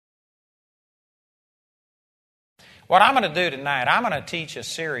What I'm going to do tonight, I'm going to teach a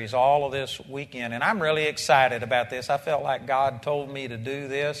series all of this weekend, and I'm really excited about this. I felt like God told me to do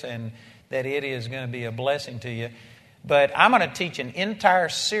this and that it is going to be a blessing to you. But I'm going to teach an entire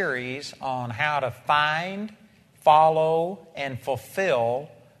series on how to find, follow, and fulfill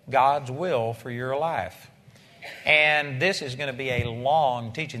God's will for your life. And this is going to be a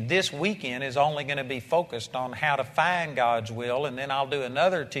long teaching. This weekend is only going to be focused on how to find God's will, and then I'll do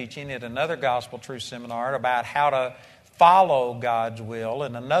another teaching at another Gospel Truth Seminar about how to follow God's will,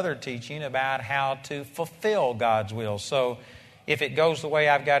 and another teaching about how to fulfill God's will. So if it goes the way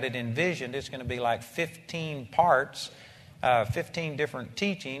I've got it envisioned, it's going to be like 15 parts, 15 different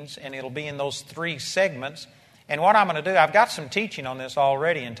teachings, and it'll be in those 3 segments. And what I'm going to do, I've got some teaching on this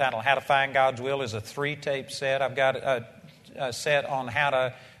already entitled How to Find God's Will is a 3-tape set. I've got a set on how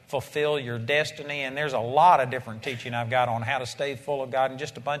to fulfill your destiny, and there's a lot of different teaching I've got on how to stay full of God and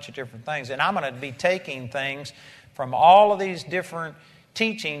just a bunch of different things. And I'm going to be taking things from all of these different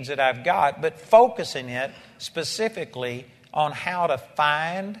teachings that I've got, but focusing it specifically on how to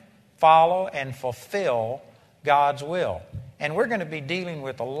find, follow, and fulfill God's will. And we're going to be dealing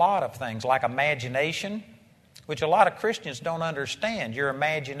with a lot of things like imagination, which a lot of Christians don't understand, your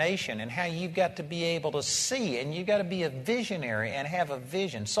imagination and how you've got to be able to see, and you've got to be a visionary and have a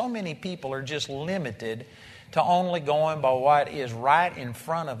vision. So many people are just limited to only going by what is right in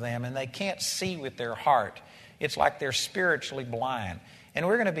front of them, and they can't see with their heart. It's like they're spiritually blind. And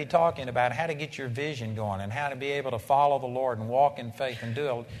we're going to be talking about how to get your vision going and how to be able to follow the Lord and walk in faith and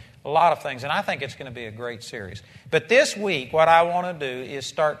do a lot of things. And I think it's going to be a great series. But this week, what I want to do is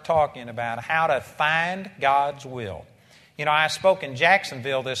start talking about how to find God's will. You know, I spoke in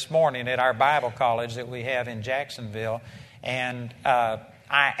Jacksonville this morning at our Bible college that we have in Jacksonville. And I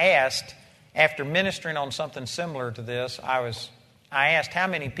asked, after ministering on something similar to this, I asked how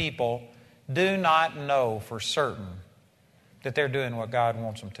many people do not know for certain that they're doing what God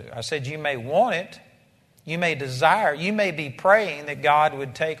wants them to. I said, you may want it, you may desire, you may be praying that God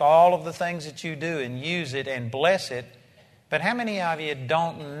would take all of the things that you do and use it and bless it, but how many of you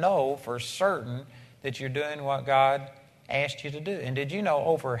don't know for certain that you're doing what God asked you to do? And did you know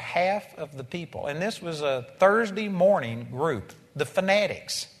over half of the people, and this was a Thursday morning group, the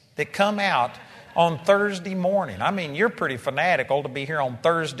fanatics that come out on Thursday morning. I mean, you're pretty fanatical to be here on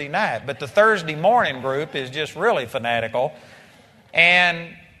Thursday night, but the Thursday morning group is just really fanatical.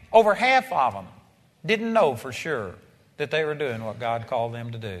 And over half of them didn't know for sure that they were doing what God called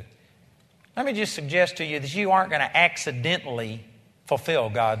them to do. Let me just suggest to you that you aren't going to accidentally fulfill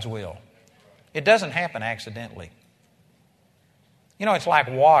God's will. It doesn't happen accidentally. You know, it's like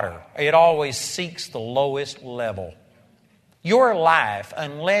water. It always seeks the lowest level. Your life,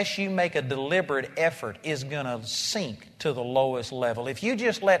 unless you make a deliberate effort, is going to sink to the lowest level. If you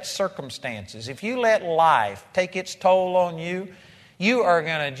just let circumstances, if you let life take its toll on you, you are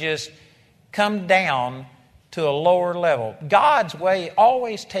going to just come down to a lower level. God's way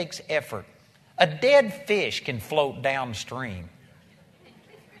always takes effort. A dead fish can float downstream.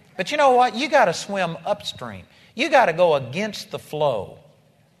 But you know what? You got to swim upstream. You got to go against the flow.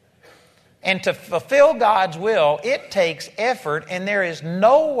 And to fulfill God's will, it takes effort, and there is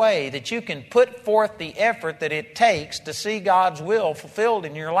no way that you can put forth the effort that it takes to see God's will fulfilled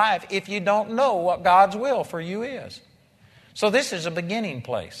in your life if you don't know what God's will for you is. So this is a beginning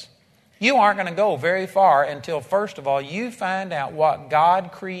place. You aren't going to go very far until, first of all, you find out what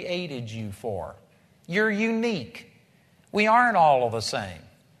God created you for. You're unique. We aren't all the same.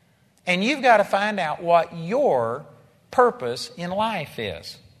 And you've got to find out what your purpose in life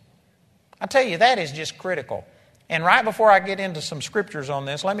is. I tell you, that is just critical. And right before I get into some scriptures on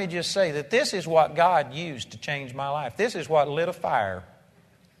this, let me just say that this is what God used to change my life. This is what lit a fire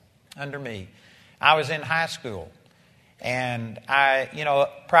under me. I was in high school. And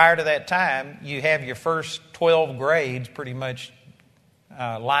prior to that time, you have your first 12 grades pretty much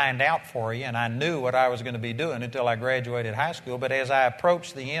lined out for you. And I knew what I was going to be doing until I graduated high school. But as I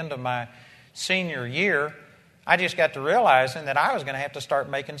approached the end of my senior year, I just got to realizing that I was going to have to start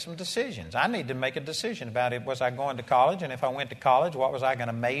making some decisions. I need to make a decision about it. Was I going to college? And if I went to college, what was I going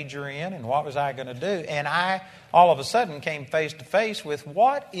to major in? And what was I going to do? And I, all of a sudden, came face to face with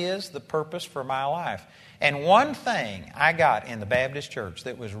what is the purpose for my life. And one thing I got in the Baptist church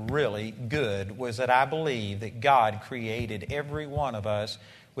that was really good was that I believe that God created every one of us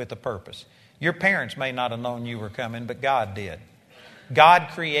with a purpose. Your parents may not have known you were coming, but God did. God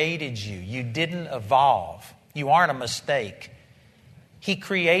created you. You didn't evolve. You aren't a mistake. He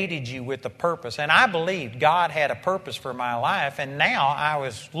created you with a purpose. And I believed God had a purpose for my life. And now I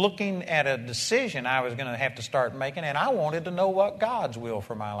was looking at a decision I was going to have to start making. And I wanted to know what God's will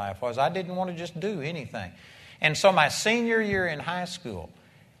for my life was. I didn't want to just do anything. And so my senior year in high school,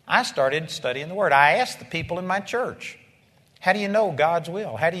 I started studying the Word. I asked the people in my church, how do you know God's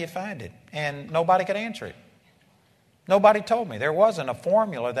will? How do you find it? And nobody could answer it. Nobody told me. There wasn't a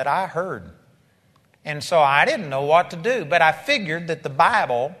formula that I heard. And so I didn't know what to do. But I figured that the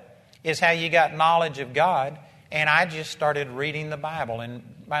Bible is how you got knowledge of God. And I just started reading the Bible. And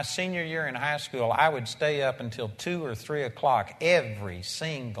my senior year in high school, I would stay up until 2 or 3 o'clock every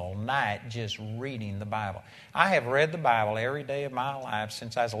single night just reading the Bible. I have read the Bible every day of my life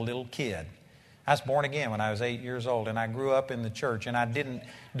since I was a little kid. I was born again when I was 8 years old, and I grew up in the church, and I didn't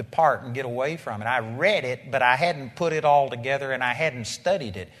depart and get away from it. I read it, but I hadn't put it all together, and I hadn't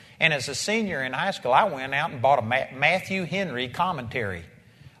studied it. And as a senior in high school, I went out and bought a Matthew Henry commentary.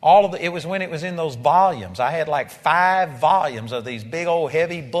 It was when it was in those volumes. I had like 5 volumes of these big old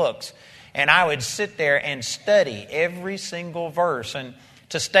heavy books, and I would sit there and study every single verse. And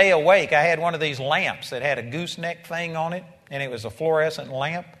to stay awake, I had one of these lamps that had a gooseneck thing on it, and it was a fluorescent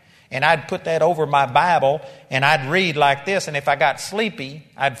lamp. And I'd put that over my Bible, and I'd read like this. And if I got sleepy,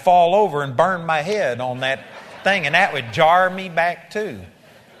 I'd fall over and burn my head on that thing, and that would jar me back too.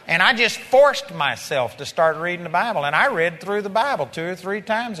 And I just forced myself to start reading the Bible. And I read through the Bible 2 or 3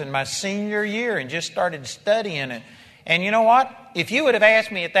 times in my senior year and just started studying it. And you know what? If you would have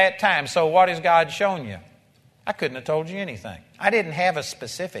asked me at that time, so what has God shown you? I couldn't have told you anything. I didn't have a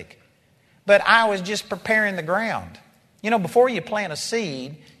specific. But I was just preparing the ground. You know, before you plant a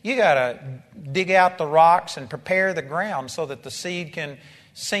seed, you got to dig out the rocks and prepare the ground so that the seed can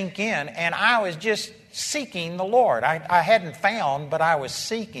sink in. And I was just seeking the Lord. I hadn't found, but I was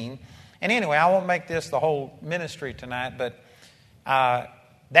seeking. And anyway, I won't make this the whole ministry tonight, but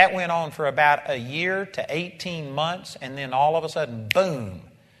that went on for about a year to 18 months. And then all of a sudden, boom,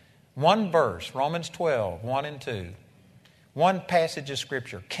 one verse, Romans 12, 1 and 2. One passage of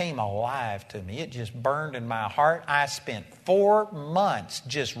Scripture came alive to me. It just burned in my heart. I spent 4 months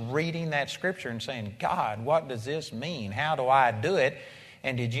just reading that Scripture and saying, God, what does this mean? How do I do it?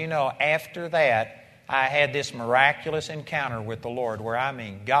 And did you know, after that, I had this miraculous encounter with the Lord where,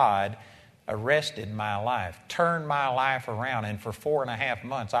 God arrested my life, turned my life around. And for 4.5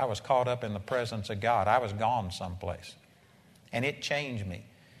 months, I was caught up in the presence of God. I was gone someplace. And it changed me.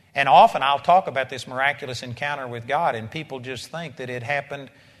 And often I'll talk about this miraculous encounter with God, and people just think that it happened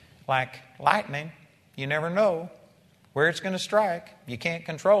like lightning. You never know where it's going to strike. You can't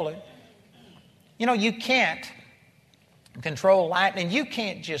control it. You know, you can't control lightning. You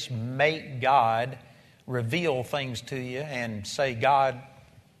can't just make God reveal things to you and say, God,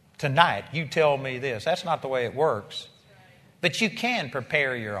 tonight you tell me this. That's not the way it works. But you can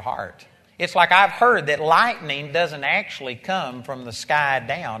prepare your heart. It's like I've heard that lightning doesn't actually come from the sky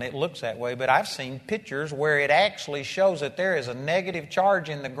down. It looks that way, but I've seen pictures where it actually shows that there is a negative charge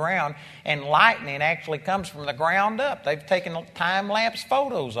in the ground, and lightning actually comes from the ground up. They've taken time-lapse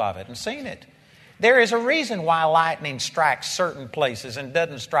photos of it and seen it. There is a reason why lightning strikes certain places and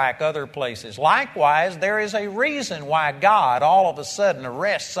doesn't strike other places. Likewise, there is a reason why God all of a sudden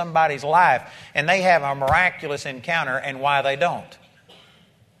arrests somebody's life and they have a miraculous encounter, and why they don't.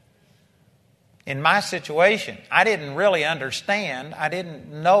 In my situation, I didn't really understand. I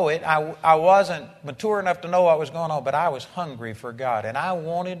didn't know it. I wasn't mature enough to know what was going on, but I was hungry for God. And I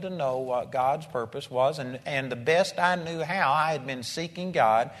wanted to know what God's purpose was. And the best I knew how, I had been seeking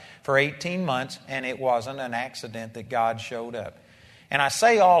God for 18 months, and it wasn't an accident that God showed up. And I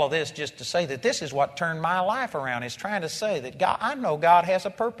say all of this just to say that this is what turned my life around. It's trying to say that God, I know God has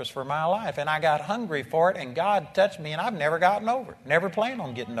a purpose for my life, and I got hungry for it, and God touched me, and I've never gotten over it. Never planned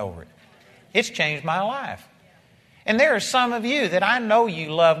on getting over it. It's changed my life. And there are some of you that I know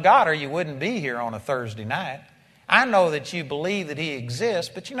you love God, or you wouldn't be here on a Thursday night. I know that you believe that He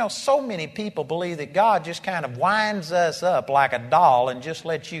exists, but you know, so many people believe that God just kind of winds us up like a doll and just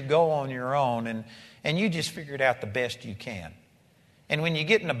lets you go on your own, and you just figure it out the best you can. And when you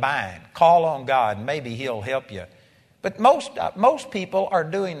get in a bind, call on God, and maybe He'll help you. But most people are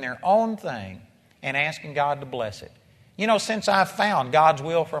doing their own thing and asking God to bless it. You know, since I've found God's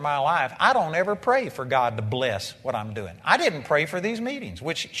will for my life, I don't ever pray for God to bless what I'm doing. I didn't pray for these meetings,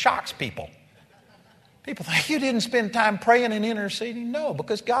 which shocks people. People think, you didn't spend time praying and interceding? No,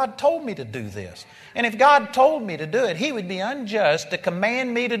 because God told me to do this. And if God told me to do it, He would be unjust to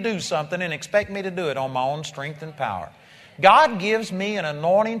command me to do something and expect me to do it on my own strength and power. God gives me an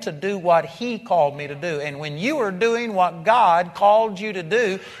anointing to do what He called me to do. And when you are doing what God called you to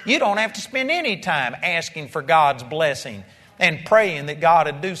do, you don't have to spend any time asking for God's blessing and praying that God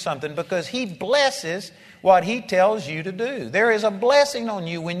would do something, because He blesses what He tells you to do. There is a blessing on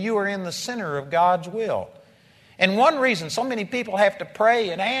you when you are in the center of God's will. And one reason so many people have to pray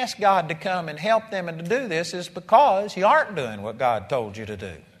and ask God to come and help them and to do this is because you aren't doing what God told you to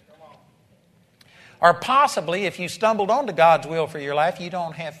do. Or possibly, if you stumbled onto God's will for your life, you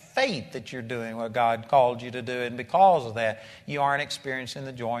don't have faith that you're doing what God called you to do, and because of that, you aren't experiencing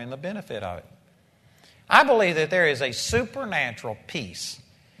the joy and the benefit of it. I believe that there is a supernatural peace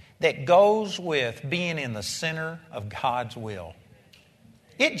that goes with being in the center of God's will.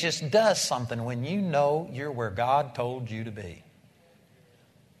 It just does something when you know you're where God told you to be.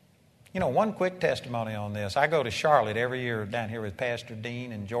 You know, one quick testimony on this. I go to Charlotte every year down here with Pastor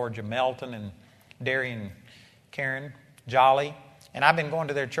Dean and Georgia Melton and Darian Karen Jolly. And I've been going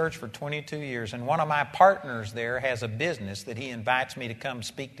to their church for 22 years. And one of my partners there has a business that he invites me to come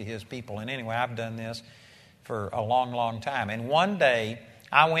speak to his people. And anyway, I've done this for a long, long time. And one day,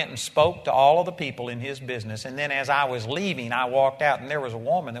 I went and spoke to all of the people in his business. And then as I was leaving, I walked out, and there was a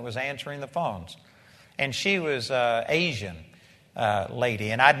woman that was answering the phones. And she was an Asian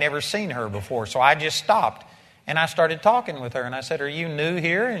lady, and I'd never seen her before. So I just stopped, and I started talking with her. And I said, "Are you new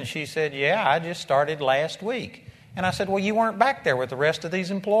here?" And she said, "Yeah, I just started last week." And I said, "Well, you weren't back there with the rest of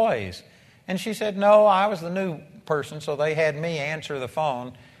these employees." And she said, "No, I was the new person, so they had me answer the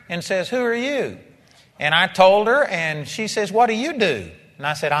phone," and says, "Who are you?" And I told her, and she says, "What do you do?" And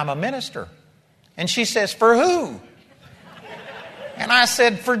I said, "I'm a minister." And she says, "For who?" And I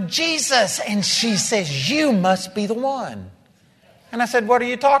said, "For Jesus." And she says, "You must be the one." And I said, "What are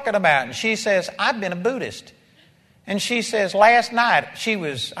you talking about?" And she says, "I've been a Buddhist." And she says, last night,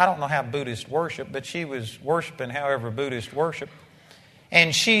 I don't know how Buddhists worship, but she was worshiping however Buddhists worship.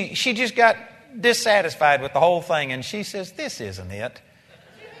 And she just got dissatisfied with the whole thing. And she says, "This isn't it."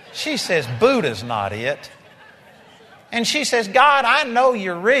 She says, "Buddha's not it." And she says, "God, I know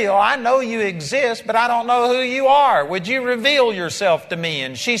you're real. I know you exist, but I don't know who you are. Would you reveal yourself to me?"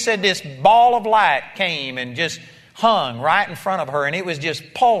 And she said this ball of light came and just hung right in front of her, and it was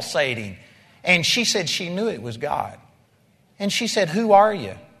just pulsating. And she said she knew it was God. And she said, "Who are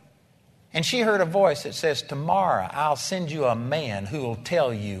you?" And she heard a voice that says, "Tomorrow I'll send you a man who will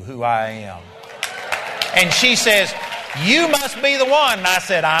tell you who I am." And she says, "You must be the one." And I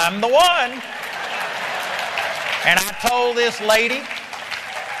said, "I'm the one." And I told this lady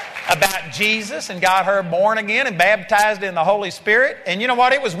about Jesus and got her born again and baptized in the Holy Spirit. And you know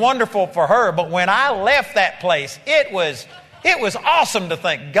what? It was wonderful for her. But when I left that place, it was awesome to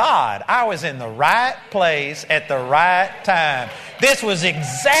think, God, I was in the right place at the right time. This was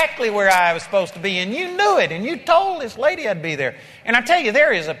exactly where I was supposed to be. And you knew it. And you told this lady I'd be there. And I tell you,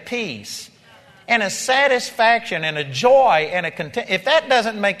 there is a peace and a satisfaction and a joy and a content. If that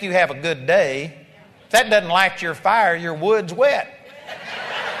doesn't make you have a good day, if that doesn't light your fire, your wood's wet.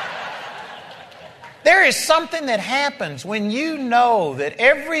 There is something that happens when you know that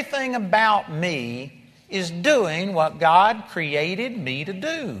everything about me is doing what God created me to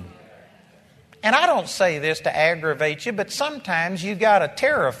do. And I don't say this to aggravate you, but sometimes you got to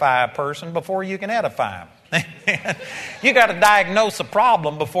terrify a person before you can edify them. You got to diagnose a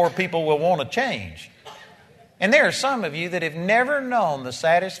problem before people will want to change. And there are some of you that have never known the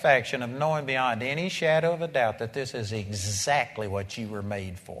satisfaction of knowing beyond any shadow of a doubt that this is exactly what you were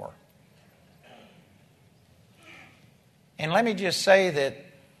made for. And let me just say that,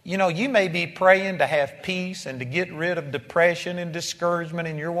 you know, you may be praying to have peace and to get rid of depression and discouragement,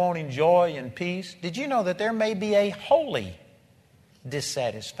 and you're wanting joy and peace. Did you know that there may be a holy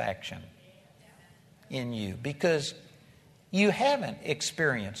dissatisfaction in you because you haven't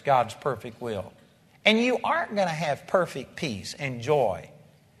experienced God's perfect will? And you aren't going to have perfect peace and joy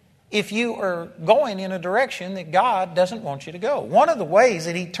if you are going in a direction that God doesn't want you to go. One of the ways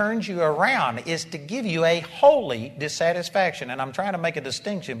that He turns you around is to give you a holy dissatisfaction. And I'm trying to make a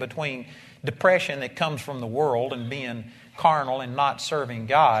distinction between depression that comes from the world and being carnal and not serving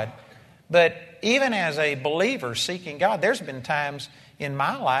God. But even as a believer seeking God, there's been times in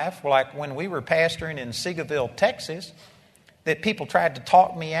my life, like when we were pastoring in Seagoville, Texas, that people tried to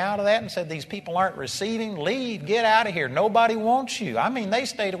talk me out of that and said, "These people aren't receiving. Leave. Get out of here. Nobody wants you." I mean, they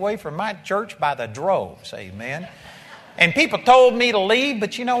stayed away from my church by the droves. Amen. And people told me to leave,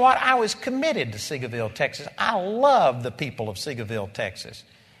 but you know what? I was committed to Seagoville, Texas. I love the people of Seagoville, Texas.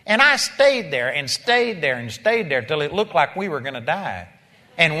 And I stayed there and stayed there and stayed there till it looked like we were going to die.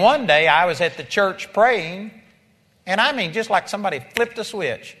 And one day I was at the church praying, and I mean, just like somebody flipped a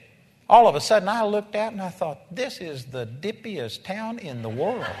switch. All of a sudden, I looked out and I thought, this is the dippiest town in the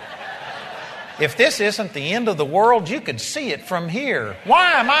world. If this isn't the end of the world, you could see it from here.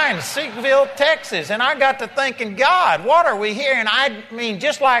 Why am I in Seagoville, Texas? And I got to thinking, God, what are we here? And I mean,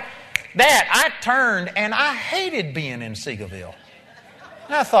 just like that, I turned and I hated being in Seagoville.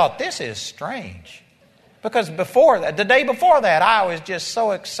 And I thought, this is strange. Because before that, the day before that, I was just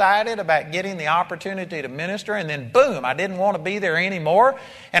so excited about getting the opportunity to minister, and then boom, I didn't want to be there anymore.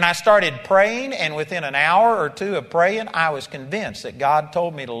 And I started praying, and within an hour or two of praying, I was convinced that God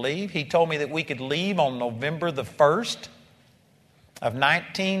told me to leave. He told me that we could leave on November the 1st of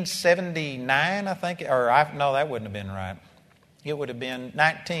 1979, I think. No, that wouldn't have been right. It would have been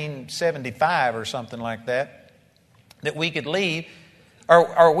 1975 or something like that we could leave.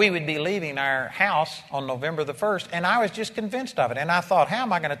 Or we would be leaving our house on November the 1st. And I was just convinced of it. And I thought, how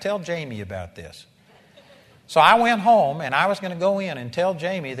am I going to tell Jamie about this? So I went home and I was going to go in and tell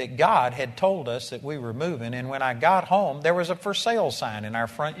Jamie that God had told us that we were moving. And when I got home, there was a for sale sign in our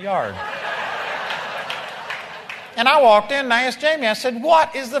front yard. And I walked in and I asked Jamie, I said,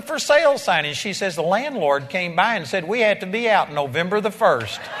 what is the for sale sign? And she says, the landlord came by and said, we had to be out November the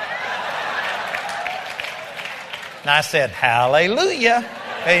 1st. And I said, hallelujah,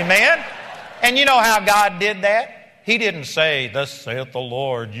 amen. And you know how God did that? He didn't say, thus saith the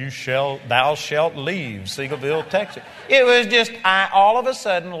Lord, thou shalt leave Seagoville, Texas. It was just, I all of a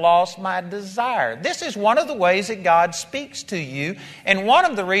sudden lost my desire. This is one of the ways that God speaks to you. And one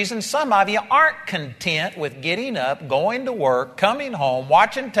of the reasons some of you aren't content with getting up, going to work, coming home,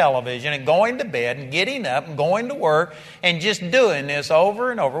 watching television, and going to bed, and getting up and going to work, and just doing this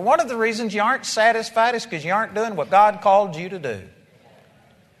over and over. One of the reasons you aren't satisfied is because you aren't doing what God called you to do.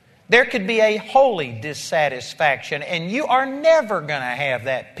 There could be a holy dissatisfaction, and you are never going to have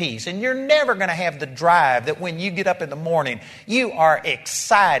that peace, and you're never going to have the drive that when you get up in the morning, you are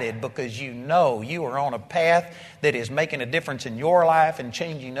excited because you know you are on a path that is making a difference in your life and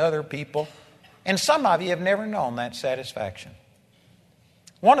changing other people. And some of you have never known that satisfaction.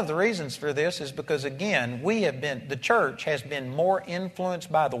 One of the reasons for this is because, again, the church has been more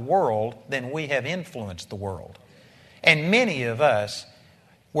influenced by the world than we have influenced the world. And many of us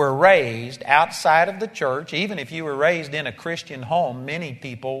were raised outside of the church. Even if you were raised in a Christian home, many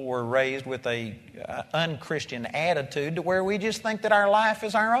people were raised with a unchristian attitude to where we just think that our life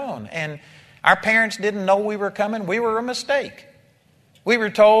is our own. And our parents didn't know we were coming. We were a mistake. We were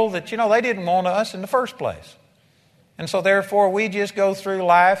told that, they didn't want us in the first place. And so therefore we just go through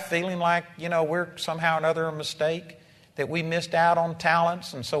life feeling like, we're somehow or another a mistake, that we missed out on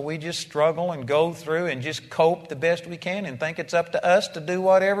talents, and so we just struggle and go through and just cope the best we can and think it's up to us to do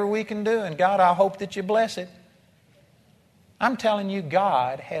whatever we can do. And God, I hope that you bless it. I'm telling you,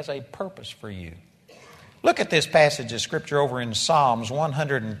 God has a purpose for you. Look at this passage of Scripture over in Psalms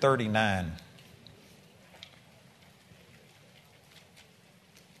 139.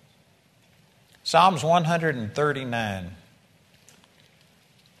 Psalms 139.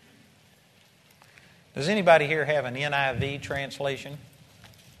 Does anybody here have an NIV translation?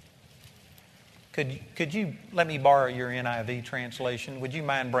 Could you let me borrow your NIV translation? Would you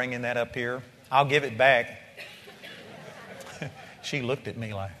mind bringing that up here? I'll give it back. She looked at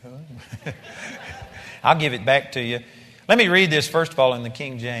me like, huh? I'll give it back to you. Let me read this first of all in the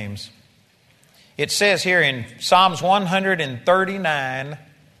King James. It says here in Psalms 139,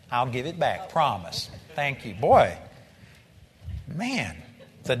 I'll give it back, promise. Thank you. Boy, man.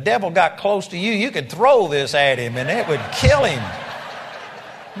 If the devil got close to you, you could throw this at him and it would kill him.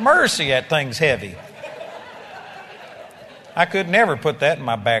 Mercy, that thing's heavy. I could never put that in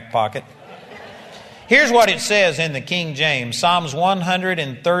my back pocket. Here's what it says in the King James, Psalms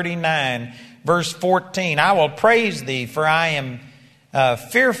 139, verse 14. I will praise thee, for I am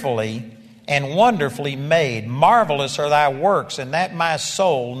fearfully and wonderfully made. Marvelous are thy works, and that my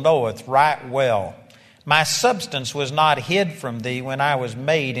soul knoweth right well. My substance was not hid from thee when I was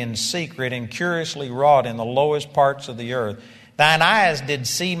made in secret and curiously wrought in the lowest parts of the earth. Thine eyes did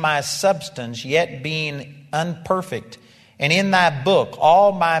see my substance, yet being unperfect. And in thy book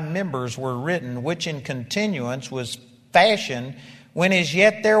all my members were written, which in continuance was fashioned, when as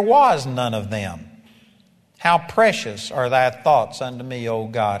yet there was none of them. How precious are thy thoughts unto me, O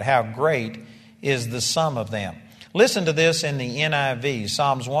God! How great is the sum of them! Listen to this in the NIV,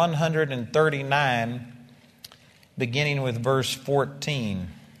 Psalms 139, beginning with verse 14.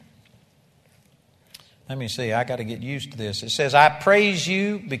 Let me see, I got to get used to this. It says, I praise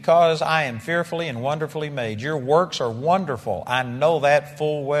you because I am fearfully and wonderfully made. Your works are wonderful. I know that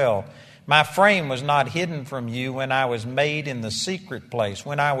full well. My frame was not hidden from you when I was made in the secret place,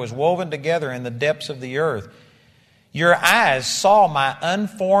 when I was woven together in the depths of the earth. Your eyes saw my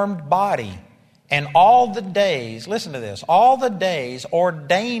unformed body. And all the days, listen to this, all the days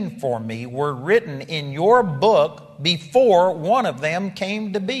ordained for me were written in your book before one of them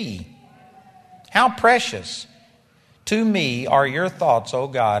came to be. How precious to me are your thoughts, O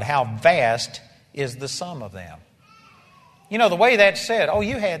God. How vast is the sum of them. The way that's said,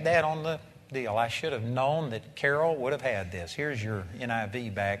 you had that on the deal. I should have known that Carol would have had this. Here's your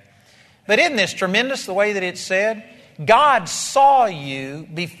NIV back. But isn't this tremendous the way that it's said? God saw you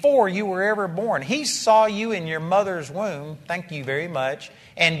before you were ever born. He saw you in your mother's womb. Thank you very much.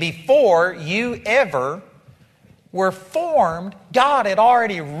 And before you ever were formed, God had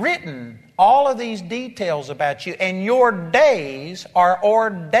already written all of these details about you. And your days are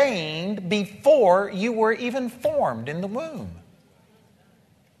ordained before you were even formed in the womb.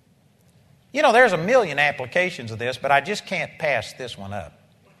 You know, there's a million applications of this, but I just can't pass this one up.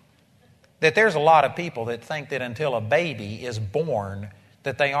 That there's a lot of people that think that until a baby is born,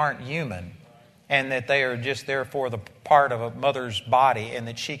 that they aren't human and that they are just therefore the part of a mother's body and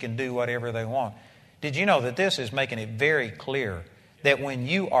that she can do whatever they want. Did you know that this is making it very clear that when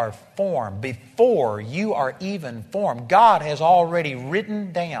you are formed, before you are even formed, God has already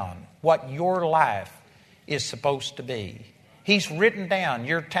written down what your life is supposed to be. He's written down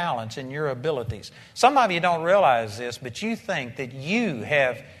your talents and your abilities. Some of you don't realize this, but you think that you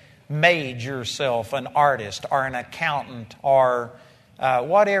have made yourself an artist or an accountant or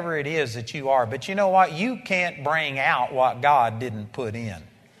whatever it is that you are. But you know what? You can't bring out what God didn't put in.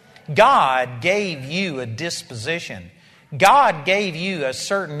 God gave you a disposition. God gave you a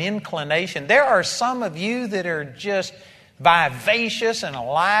certain inclination. There are some of you that are just vivacious and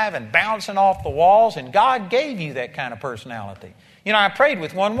alive and bouncing off the walls, and God gave you that kind of personality. You know, I prayed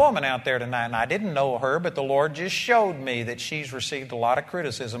with one woman out there tonight, and I didn't know her, but the Lord just showed me that she's received a lot of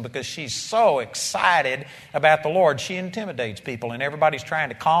criticism because she's so excited about the Lord. She intimidates people, and everybody's trying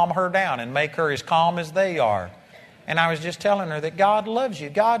to calm her down and make her as calm as they are. And I was just telling her that God loves you.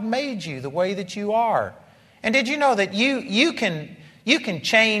 God made you the way that you are. And did you know that you can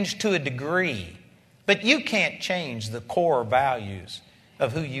change to a degree, but you can't change the core values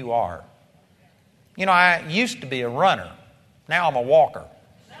of who you are? You know, I used to be a runner. Now I'm a walker.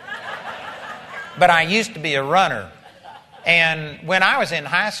 But I used to be a runner. And when I was in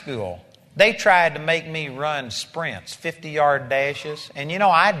high school, they tried to make me run sprints, 50-yard dashes. And you know,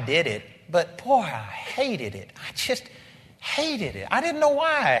 I did it. But boy, I hated it. I just hated it. I didn't know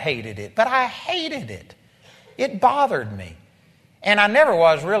why I hated it, but I hated it. It bothered me. And I never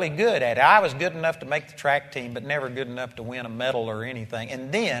was really good at it. I was good enough to make the track team, but never good enough to win a medal or anything.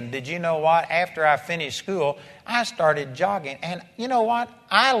 And then, did you know what? After I finished school, I started jogging. And you know what?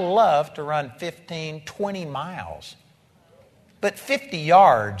 I love to run 15, 20 miles. But 50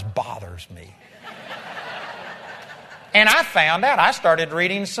 yards bothers me. And I found out, I started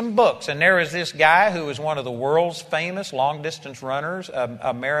reading some books. And there was this guy who was one of the world's famous long-distance runners,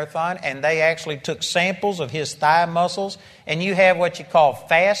 a marathon. And they actually took samples of his thigh muscles. And you have what you call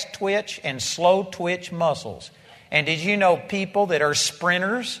fast twitch and slow twitch muscles. And did you know people that are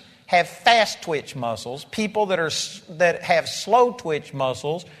sprinters have fast twitch muscles? People that have slow twitch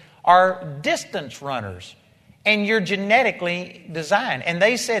muscles are distance runners. And you're genetically designed. And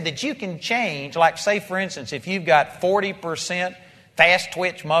they said that you can change, like say for instance, if you've got 40% fast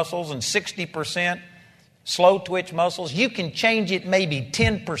twitch muscles and 60% slow twitch muscles, you can change it maybe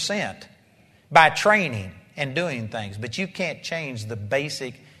 10% by training and doing things. But you can't change the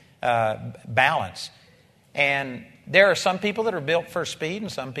basic balance. And there are some people that are built for speed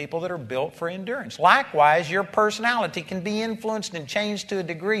and some people that are built for endurance. Likewise, your personality can be influenced and changed to a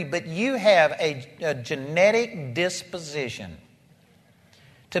degree, but you have a genetic disposition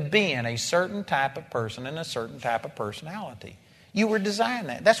to being a certain type of person and a certain type of personality. You were designed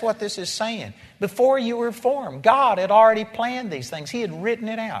that. That's what this is saying. Before you were formed, God had already planned these things. He had written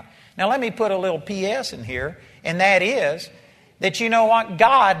it out. Now let me put a little P.S. in here, and that is that you know what?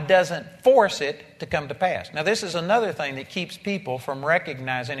 God doesn't force it to come to pass. Now this is another thing that keeps people from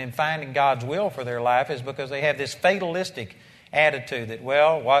recognizing and finding God's will for their life, is because they have this fatalistic attitude that,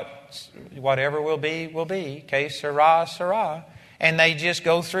 well, whatever will be, que sera, sera. And they just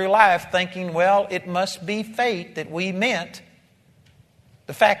go through life thinking, well, it must be fate that we meant.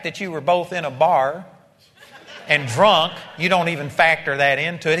 The fact that you were both in a bar and drunk, you don't even factor that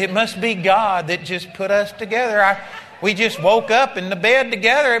into it. It must be God that just put us together. We just woke up in the bed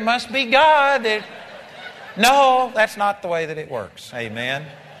together. It must be God. No, that's not the way that it works. Amen.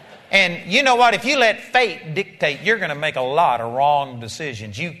 And you know what? If you let fate dictate, you're going to make a lot of wrong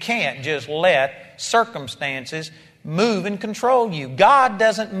decisions. You can't just let circumstances move and control you. God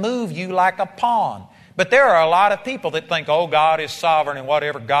doesn't move you like a pawn. But there are a lot of people that think, oh, God is sovereign and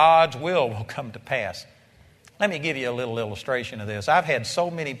whatever, God's will come to pass. Let me give you a little illustration of this. I've had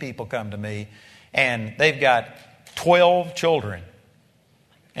so many people come to me and they've got 12 children.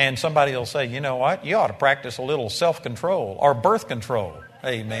 And somebody will say, you know what? You ought to practice a little self-control or birth control.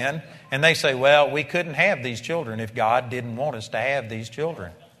 Amen. And they say, well, we couldn't have these children if God didn't want us to have these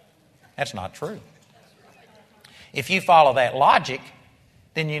children. That's not true. If you follow that logic,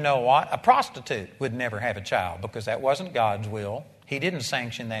 then you know what? A prostitute would never have a child because that wasn't God's will. He didn't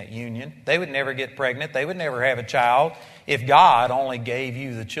sanction that union. They would never get pregnant. They would never have a child if God only gave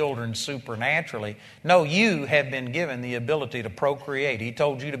you the children supernaturally. No, you have been given the ability to procreate. He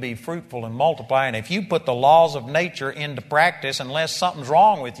told you to be fruitful and multiply. And if you put the laws of nature into practice, unless something's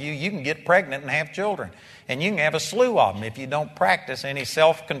wrong with you, you can get pregnant and have children. And you can have a slew of them if you don't practice any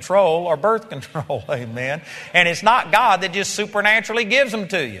self-control or birth control. Amen. And it's not God that just supernaturally gives them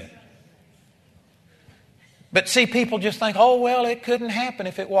to you. But see, people just think, oh, well, it couldn't happen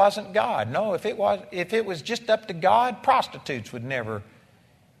if it wasn't God. No, if it was just up to God, prostitutes would never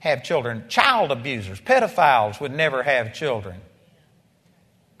have children. Child abusers, pedophiles would never have children.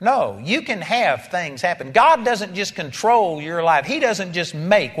 No, you can have things happen. God doesn't just control your life. He doesn't just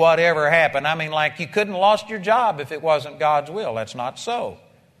make whatever happen. I mean, like you couldn't have lost your job if it wasn't God's will. That's not so.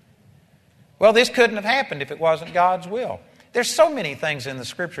 Well, this couldn't have happened if it wasn't God's will. There's so many things in the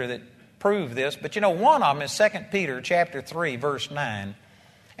Scripture that prove this, but you know, one of them is 2 Peter chapter 3, verse 9.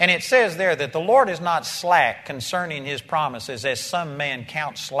 And it says there that the Lord is not slack concerning His promises, as some man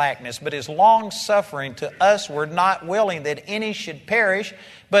count slackness, but is long-suffering to usward, not willing that any should perish,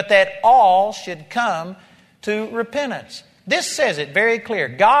 but that all should come to repentance. This says it very clear.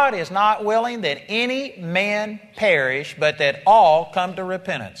 God is not willing that any man perish, but that all come to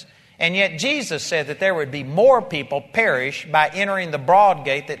repentance. And yet Jesus said that there would be more people perish by entering the broad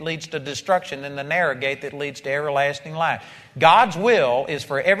gate that leads to destruction than the narrow gate that leads to everlasting life. God's will is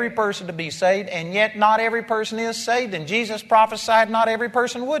for every person to be saved, and yet not every person is saved. And Jesus prophesied not every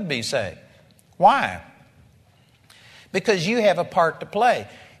person would be saved. Why? Because you have a part to play.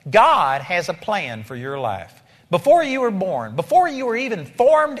 God has a plan for your life. Before you were born, before you were even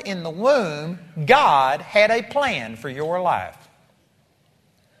formed in the womb, God had a plan for your life.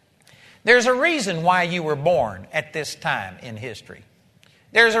 There's a reason why you were born at this time in history.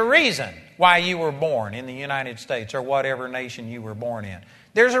 There's a reason why you were born in the United States or whatever nation you were born in.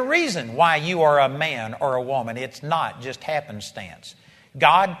 There's a reason why you are a man or a woman. It's not just happenstance.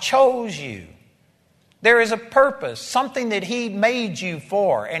 God chose you. There is a purpose, something that He made you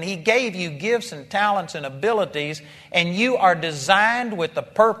for, and He gave you gifts and talents and abilities, and you are designed with a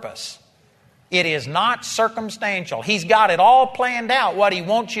purpose. It is not circumstantial. He's got it all planned out, what He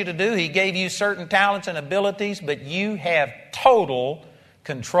wants you to do. He gave you certain talents and abilities, but you have total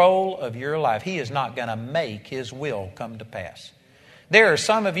control of your life. He is not going to make His will come to pass. There are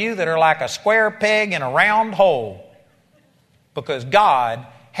some of you that are like a square peg in a round hole because God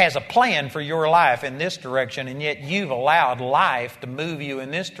has a plan for your life in this direction, and yet you've allowed life to move you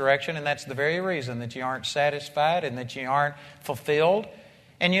in this direction, and that's the very reason that you aren't satisfied and that you aren't fulfilled.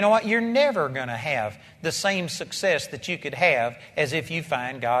 And you know what? You're never going to have the same success that you could have as if you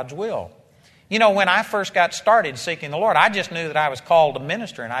find God's will. You know, when I first got started seeking the Lord, I just knew that I was called to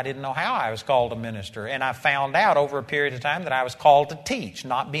minister, and I didn't know how I was called to minister. And I found out over a period of time that I was called to teach,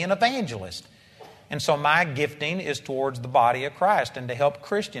 not be an evangelist. And so my gifting is towards the body of Christ and to help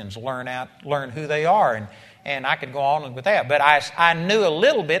Christians learn who they are. And I could go on with that. But I knew a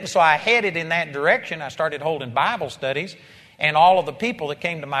little bit, and so I headed in that direction. I started holding Bible studies. And all of the people that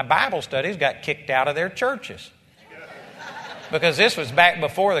came to my Bible studies got kicked out of their churches. Because this was back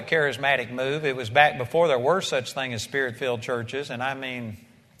before the charismatic move. It was back before there were such things as Spirit-filled churches. And I mean,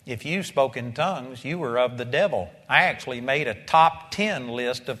 if you spoke in tongues, you were of the devil. I actually made a top 10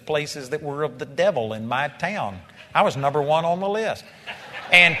 list of places that were of the devil in my town. I was number 1 on the list.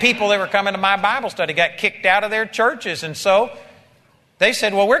 And people that were coming to my Bible study got kicked out of their churches. And so they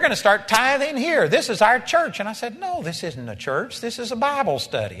said, well, we're going to start tithing here. This is our church. And I said, no, this isn't a church. This is a Bible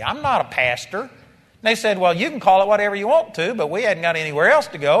study. I'm not a pastor. And they said, well, you can call it whatever you want to, but we hadn't got anywhere else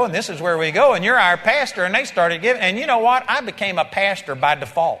to go, and this is where we go, and you're our pastor. And they started giving. And you know what? I became a pastor by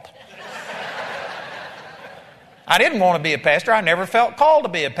default. I didn't want to be a pastor. I never felt called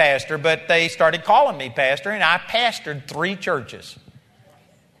to be a pastor, but they started calling me pastor, and I pastored 3 churches.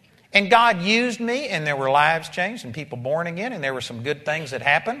 And God used me, and there were lives changed and people born again, and there were some good things that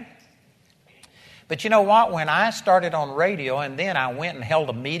happened. But you know what? When I started on radio, and then I went and held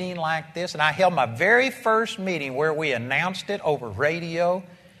a meeting like this, and I held my very first meeting where we announced it over radio,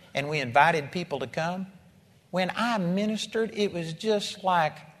 and we invited people to come. When I ministered, it was just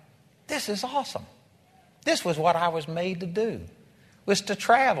like, this is awesome. This was what I was made to do, was to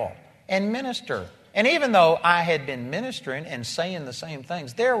travel and minister. And even though I had been ministering and saying the same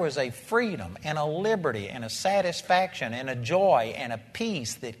things, there was a freedom and a liberty and a satisfaction and a joy and a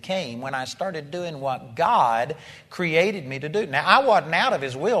peace that came when I started doing what God created me to do. Now, I wasn't out of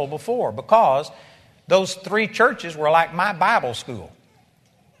His will before because those 3 churches were like my Bible school.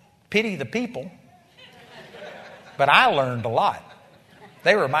 Pity the people. But I learned a lot.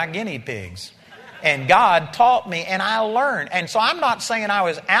 They were my guinea pigs. And God taught me, and I learned. And so I'm not saying I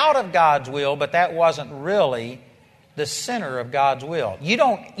was out of God's will, but that wasn't really the center of God's will. You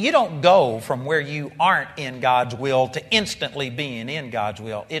don't go from where you aren't in God's will to instantly being in God's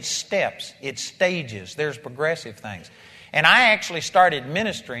will. It's steps. It's stages. There's progressive things. And I actually started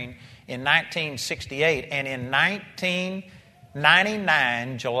ministering in 1968, and in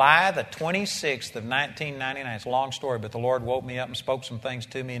 1999, July the 26th of 1999, it's a long story, but the Lord woke me up and spoke some things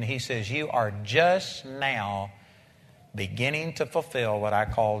to me, and He says, you are just now beginning to fulfill what I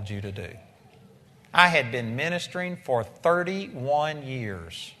called you to do. I had been ministering for 31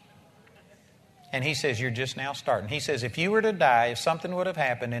 years. And He says, you're just now starting. He says, if you were to die, if something would have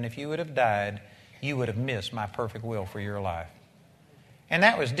happened, and if you would have died, you would have missed my perfect will for your life. And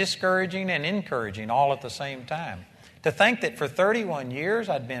that was discouraging and encouraging all at the same time. To think that for 31 years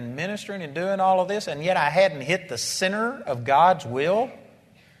I'd been ministering and doing all of this, and yet I hadn't hit the center of God's will.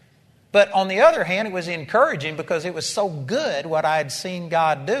 But on the other hand, it was encouraging because it was so good what I had seen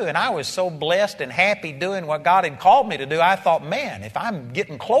God do. And I was so blessed and happy doing what God had called me to do. I thought, man, if I'm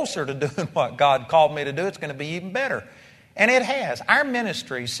getting closer to doing what God called me to do, it's going to be even better. And it has. Our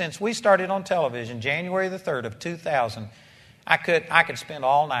ministry, since we started on television, January the 3rd of 2000, I could spend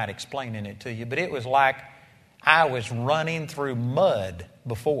all night explaining it to you, but it was like I was running through mud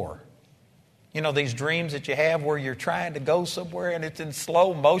before. You know, these dreams that you have where you're trying to go somewhere and it's in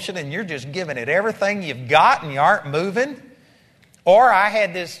slow motion and you're just giving it everything you've got and you aren't moving. Or I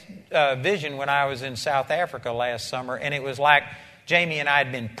had this vision when I was in South Africa last summer, and it was like Jamie and I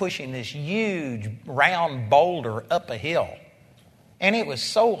had been pushing this huge round boulder up a hill. And it was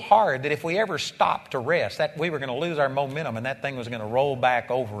so hard that if we ever stopped to rest, that we were going to lose our momentum and that thing was going to roll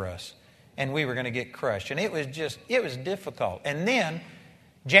back over us and we were going to get crushed. And it was difficult. And then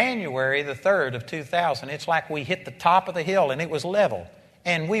January the 3rd of 2000, it's like we hit the top of the hill and it was level.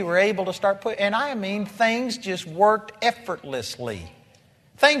 And we were able to start and I mean, things just worked effortlessly.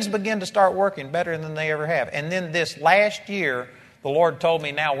 Things began to start working better than they ever have. And then this last year, the Lord told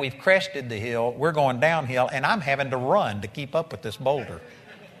me, now we've crested the hill, we're going downhill, and I'm having to run to keep up with this boulder.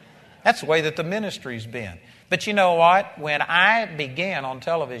 That's the way that the ministry's been. But you know what? When I began on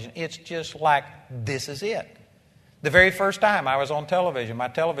television, it's just like, this is it. The very first time I was on television, my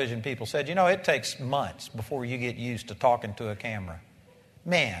television people said, you know, it takes months before you get used to talking to a camera.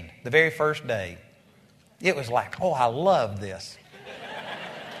 Man, the very first day, it was like, oh, I love this.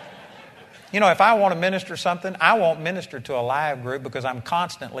 You know, if I want to minister something, I won't minister to a live group because I'm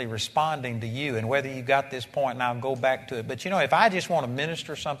constantly responding to you and whether you got this point and I'll go back to it. But you know, if I just want to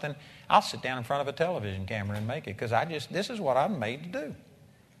minister something, I'll sit down in front of a television camera and make it because this is what I'm made to do.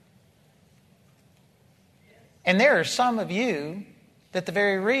 And there are some of you that the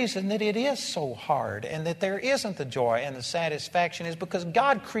very reason that it is so hard and that there isn't the joy and the satisfaction is because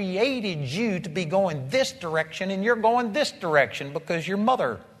God created you to be going this direction and you're going this direction because your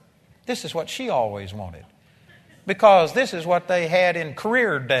mother, this is what she always wanted. Because this is what they had in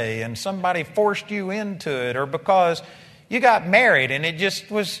career day and somebody forced you into it, or because you got married and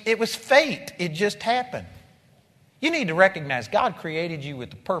it was fate. It just happened. You need to recognize God created you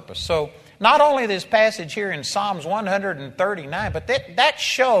with a purpose. So not only this passage here in Psalms 139, but that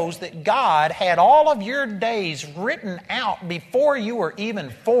shows that God had all of your days written out before you were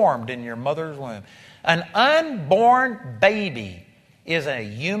even formed in your mother's womb. An unborn baby is a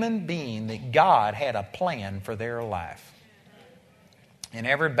human being that God had a plan for their life. And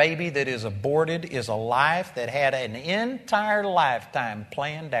every baby that is aborted is a life that had an entire lifetime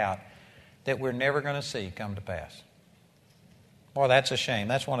planned out that we're never going to see come to pass. Boy, that's a shame.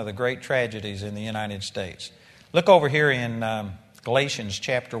 That's one of the great tragedies in the United States. Look over here in Galatians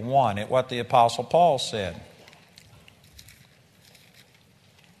chapter 1 at what the Apostle Paul said.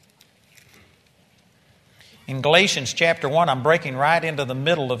 In Galatians chapter 1, I'm breaking right into the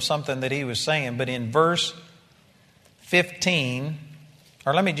middle of something that he was saying, but in verse 15,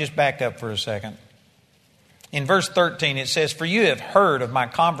 or let me just back up for a second. In verse 13, it says, "For you have heard of my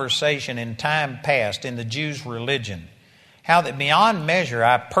conversation in time past in the Jews' religion, how that beyond measure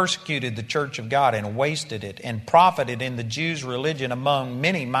I persecuted the church of God and wasted it, and profited in the Jews' religion among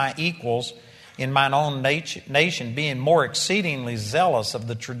many my equals in mine own nation, being more exceedingly zealous of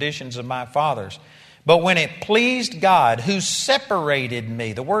the traditions of my fathers. But when it pleased God, who separated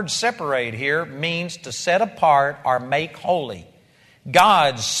me," the word separate here means to set apart or make holy.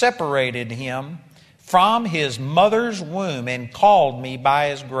 God separated him from his mother's womb and called me by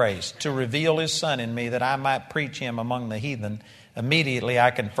his grace to reveal his Son in me that I might preach him among the heathen, Immediately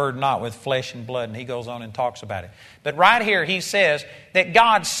I conferred not with flesh and blood. And he goes on and talks about it. But right here he says that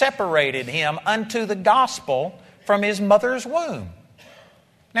God separated him unto the gospel from his mother's womb.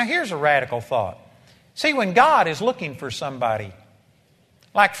 Now here's a radical thought. See, when God is looking for somebody,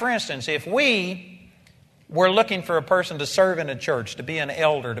 like for instance, if we were looking for a person to serve in a church, to be an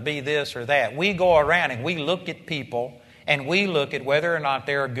elder, to be this or that, we go around and we look at people and we look at whether or not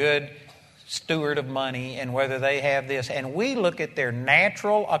they're a good steward of money and whether they have this, and we look at their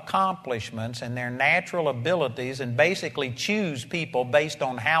natural accomplishments and their natural abilities and basically choose people based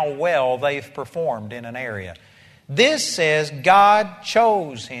on how well they've performed in an area. This says God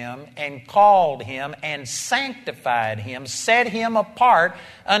chose him and called him and sanctified him, set him apart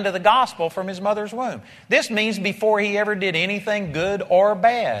unto the gospel from his mother's womb. This means before he ever did anything good or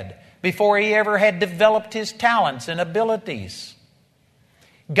bad, before he ever had developed his talents and abilities.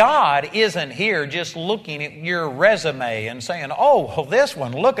 God isn't here just looking at your resume and saying, oh, well, this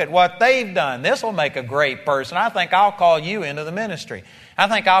one, look at what they've done. This will make a great person. I think I'll call you into the ministry. I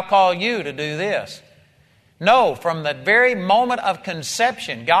think I'll call you to do this. No, from the very moment of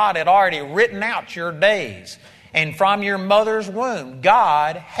conception, God had already written out your days. And from your mother's womb,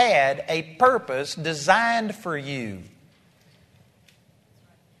 God had a purpose designed for you.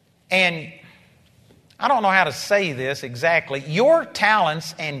 And I don't know how to say this exactly. Your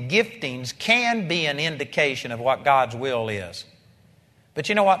talents and giftings can be an indication of what God's will is. But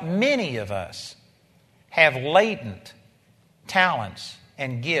you know what? Many of us have latent talents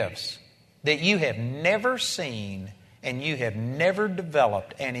and gifts that you have never seen and you have never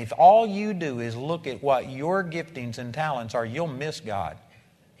developed. And if all you do is look at what your giftings and talents are, you'll miss God.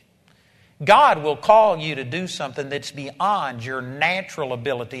 God will call you to do something that's beyond your natural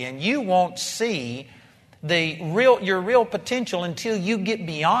ability, and you won't see your real potential until you get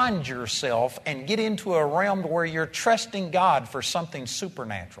beyond yourself and get into a realm where you're trusting God for something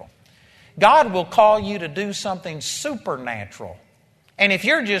supernatural. God will call you to do something supernatural. And if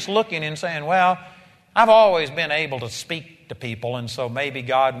you're just looking and saying, well, I've always been able to speak to people, and so maybe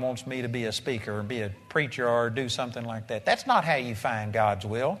God wants me to be a speaker or be a preacher or do something like that. That's not how you find God's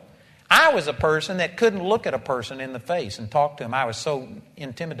will. I was a person that couldn't look at a person in the face and talk to him. I was so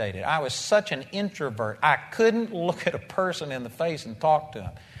intimidated. I was such an introvert. I couldn't look at a person in the face and talk to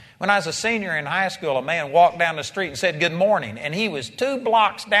him. When I was a senior in high school, a man walked down the street and said, good morning. And he was 2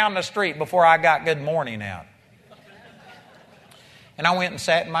 blocks down the street before I got good morning out. And I went and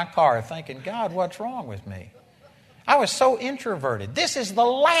sat in my car thinking, God, what's wrong with me? I was so introverted. This is the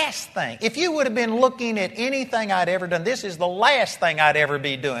last thing. If you would have been looking at anything I'd ever done, this is the last thing I'd ever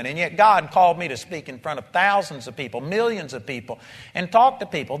be doing. And yet God called me to speak in front of thousands of people, millions of people, and talk to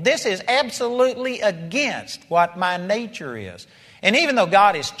people. This is absolutely against what my nature is. And even though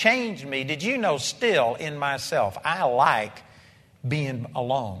God has changed me, did you know still in myself, I like being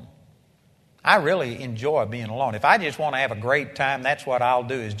alone. I really enjoy being alone. If I just want to have a great time, that's what I'll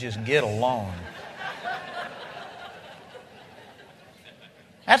do, is just get alone.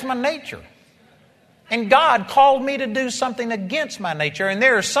 That's my nature. And God called me to do something against my nature. And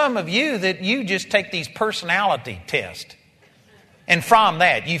there are some of you that you just take these personality tests. And from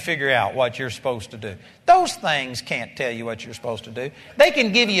that, you figure out what you're supposed to do. Those things can't tell you what you're supposed to do. They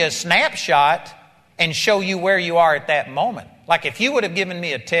can give you a snapshot and show you where you are at that moment. Like if you would have given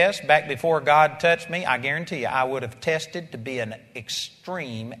me a test back before God touched me, I guarantee you I would have tested to be an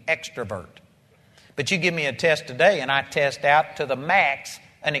extreme extrovert. But you give me a test today and I test out to the max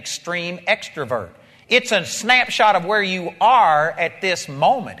an extreme extrovert. It's a snapshot of where you are at this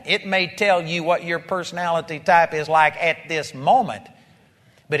moment. It may tell you what your personality type is like at this moment,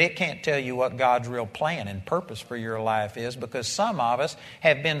 but it can't tell you what God's real plan and purpose for your life is, because some of us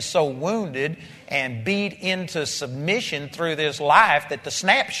have been so wounded and beat into submission through this life that the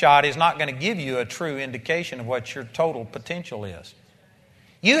snapshot is not going to give you a true indication of what your total potential is.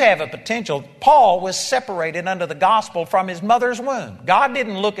 You have a potential. Paul was separated under the gospel from his mother's womb. God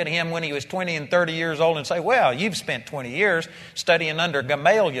didn't look at him when he was 20 and 30 years old and say, well, you've spent 20 years studying under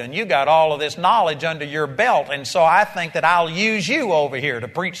Gamaliel, you got all of this knowledge under your belt, and so I think that I'll use you over here to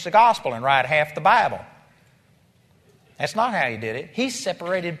preach the gospel and write half the Bible. That's not how he did it. He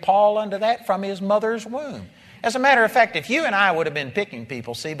separated Paul under that from his mother's womb. As a matter of fact, if you and I would have been picking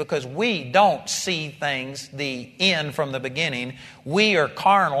people, see, because we don't see things, the end from the beginning, we are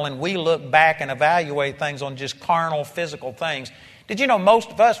carnal and we look back and evaluate things on just carnal, physical things. Did you know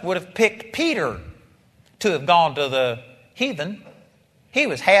most of us would have picked Peter to have gone to the heathen? He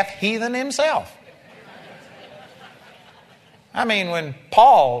was half heathen himself. I mean, when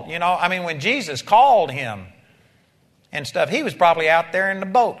when Jesus called him and stuff, he was probably out there in the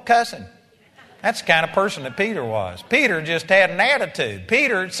boat cussing. That's the kind of person that Peter was. Peter just had an attitude.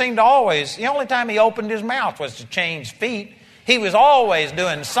 Peter seemed to always, the only time he opened his mouth was to change feet. He was always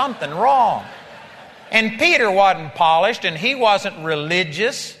doing something wrong. And Peter wasn't polished and he wasn't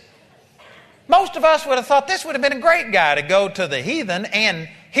religious. Most of us would have thought this would have been a great guy to go to the heathen. And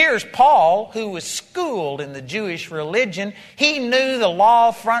here's Paul, who was schooled in the Jewish religion. He knew the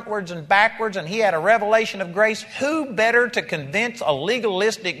law frontwards and backwards, and he had a revelation of grace. Who better to convince a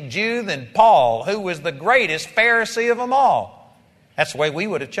legalistic Jew than Paul, who was the greatest Pharisee of them all? That's the way we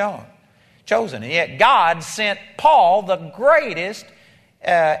would have chosen. And yet God sent Paul, the greatest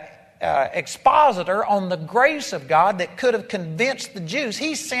expositor on the grace of God that could have convinced the Jews.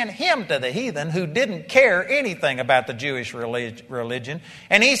 He sent him to the heathen who didn't care anything about the Jewish religion.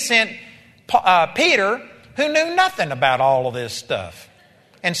 And he sent Peter, who knew nothing about all of this stuff,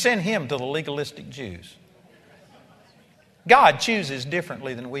 and sent him to the legalistic Jews. God chooses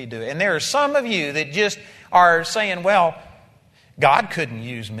differently than we do. And there are some of you that just are saying, well, God couldn't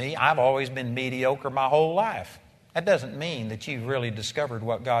use me. I've always been mediocre my whole life. That doesn't mean that you've really discovered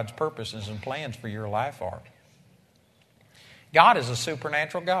what God's purposes and plans for your life are. God is a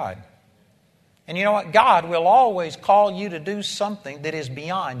supernatural God. And you know what? God will always call you to do something that is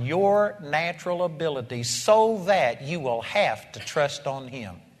beyond your natural ability so that you will have to trust on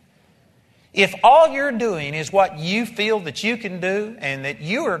Him. If all you're doing is what you feel that you can do and that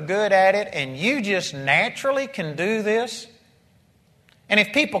you are good at it and you just naturally can do this, and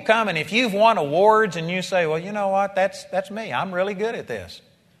if people come and if you've won awards and you say, well, you know what, that's me. I'm really good at this.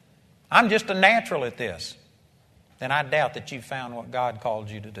 I'm just a natural at this. Then I doubt that you found what God called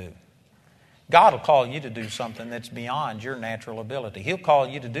you to do. God will call you to do something that's beyond your natural ability. He'll call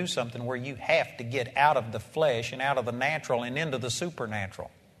you to do something where you have to get out of the flesh and out of the natural and into the supernatural.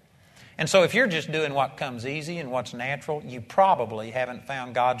 And so if you're just doing what comes easy and what's natural, you probably haven't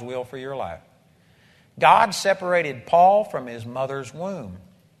found God's will for your life. God separated Paul from his mother's womb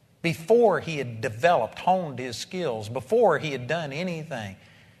before he had developed, honed his skills, before he had done anything.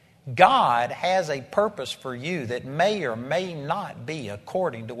 God has a purpose for you that may or may not be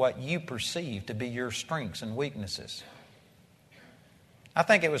according to what you perceive to be your strengths and weaknesses. I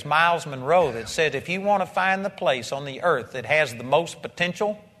think it was Miles Monroe that said, if you want to find the place on the earth that has the most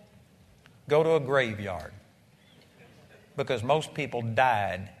potential, go to a graveyard. Because most people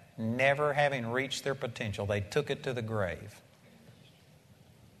died never having reached their potential. They took it to the grave.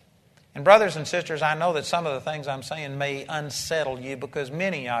 And brothers and sisters, I know that some of the things I'm saying may unsettle you because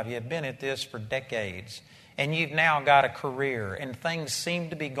many of you have been at this for decades and you've now got a career and things seem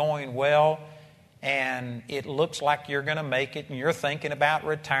to be going well and it looks like you're going to make it and you're thinking about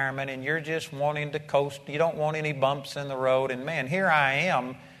retirement and you're just wanting to coast. You don't want any bumps in the road. And man, here I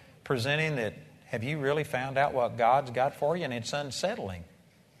am presenting that, have you really found out what God's got for you? And it's unsettling.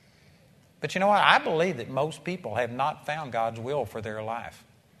 But you know what? I believe that most people have not found God's will for their life.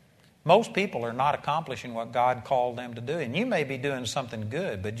 Most people are not accomplishing what God called them to do. And you may be doing something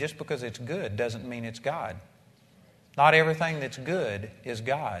good, but just because it's good doesn't mean it's God. Not everything that's good is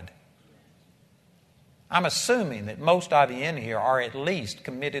God. I'm assuming that most of you in here are at least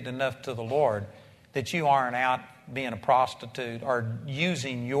committed enough to the Lord that you aren't out being a prostitute or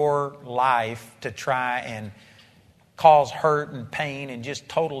using your life to try and cause hurt and pain and just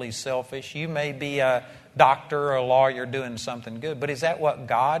totally selfish. You may be a doctor or a lawyer doing something good, but is that what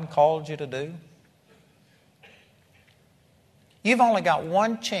God called you to do? You've only got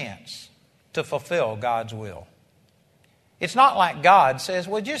one chance to fulfill God's will. It's not like God says,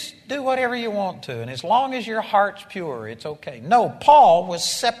 well, just do whatever you want to, and as long as your heart's pure, it's okay. No, Paul was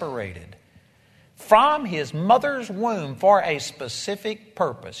separated from his mother's womb for a specific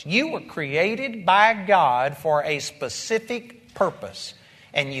purpose. You were created by God for a specific purpose.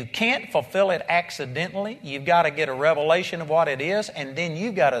 And you can't fulfill it accidentally. You've got to get a revelation of what it is, and then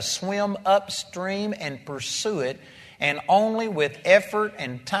you've got to swim upstream and pursue it. And only with effort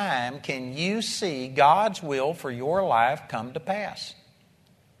and time can you see God's will for your life come to pass.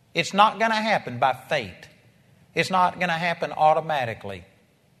 It's not going to happen by fate. It's not going to happen automatically.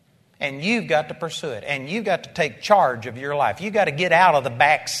 And you've got to pursue it. And you've got to take charge of your life. You've got to get out of the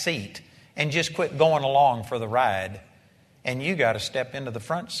back seat and just quit going along for the ride. And you got to step into the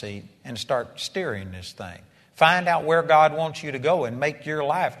front seat and start steering this thing. Find out where God wants you to go and make your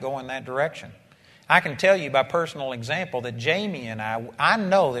life go in that direction. I can tell you by personal example that Jamie and I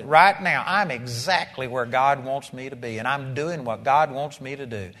know that right now I'm exactly where God wants me to be, and I'm doing what God wants me to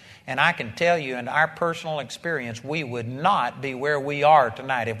do. And I can tell you in our personal experience, we would not be where we are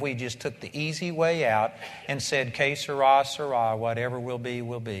tonight if we just took the easy way out and said, que sera, sera, whatever will be,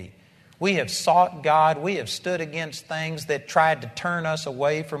 will be. We have sought God. We have stood against things that tried to turn us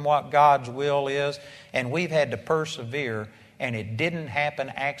away from what God's will is. And we've had to persevere. And it didn't happen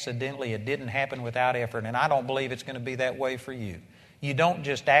accidentally. It didn't happen without effort. And I don't believe it's going to be that way for you. You don't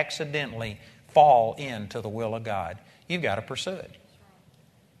just accidentally fall into the will of God. You've got to pursue it.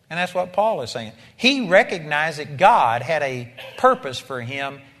 And that's what Paul is saying. He recognized that God had a purpose for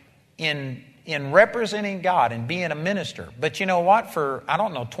him in representing God and being a minister. But you know what? For,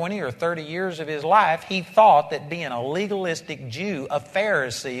 20 or 30 years of his life, he thought that being a legalistic Jew, a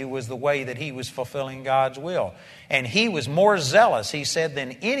Pharisee, was the way that he was fulfilling God's will. And he was more zealous, he said,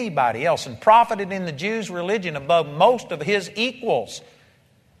 than anybody else, and profited in the Jews' religion above most of his equals.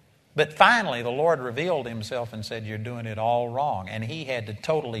 But finally, the Lord revealed himself and said, you're doing it all wrong. And he had to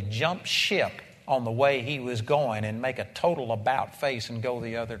totally jump ship on the way he was going and make a total about-face and go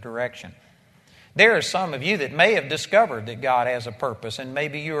the other direction. There are some of you that may have discovered that God has a purpose, and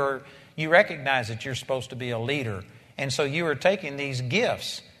maybe you recognize that you're supposed to be a leader. And so you are taking these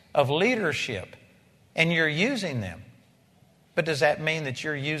gifts of leadership and you're using them. But does that mean that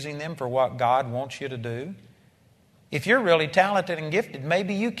you're using them for what God wants you to do? If you're really talented and gifted,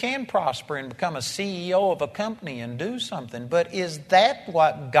 maybe you can prosper and become a CEO of a company and do something. But is that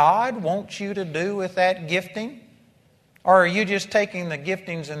what God wants you to do with that gifting? Or are you just taking the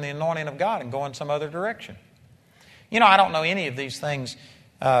giftings and the anointing of God and going some other direction? You know, I don't know any of these things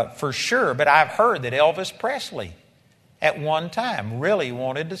for sure, but I've heard that Elvis Presley at one time really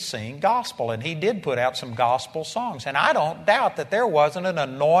wanted to sing gospel, and he did put out some gospel songs. And I don't doubt that there wasn't an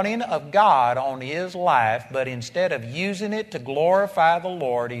anointing of God on his life, but instead of using it to glorify the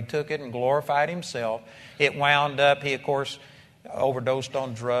Lord, he took it and glorified himself. It wound up, he of course overdosed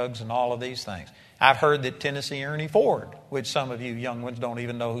on drugs and all of these things. I've heard that Tennessee Ernie Ford, which some of you young ones don't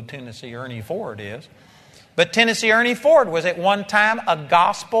even know who Tennessee Ernie Ford is, but Tennessee Ernie Ford was at one time a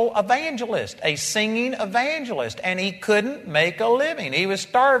gospel evangelist, a singing evangelist, and he couldn't make a living. He was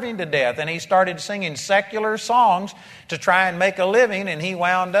starving to death, and he started singing secular songs to try and make a living, and he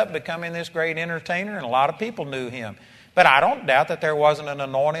wound up becoming this great entertainer, and a lot of people knew him. But I don't doubt that there wasn't an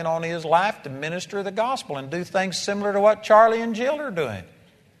anointing on his life to minister the gospel and do things similar to what Charlie and Jill are doing.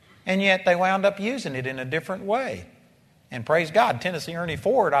 And yet they wound up using it in a different way. And praise God, Tennessee Ernie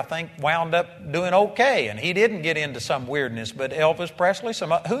Ford, I think, wound up doing okay. And he didn't get into some weirdness. But Elvis Presley,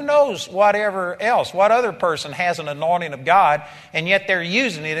 who knows whatever else, what other person has an anointing of God, and yet they're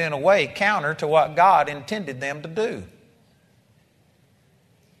using it in a way counter to what God intended them to do.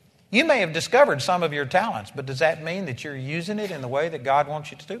 You may have discovered some of your talents, but does that mean that you're using it in the way that God wants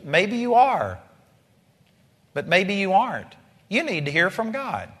you to do? Maybe you are. But maybe you aren't. You need to hear from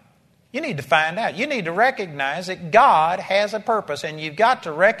God. You need to find out. You need to recognize that God has a purpose, and you've got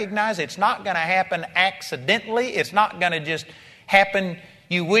to recognize it's not going to happen accidentally. It's not going to just happen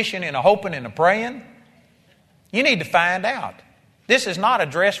you wishing and a hoping and a praying. You need to find out. This is not a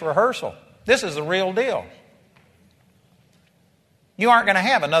dress rehearsal. This is the real deal. You aren't going to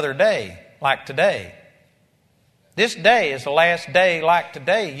have another day like today. This day is the last day like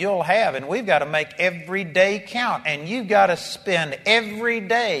today you'll have, and we've got to make every day count, and you've got to spend every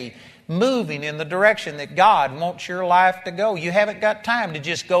day moving in the direction that God wants your life to go. You haven't got time to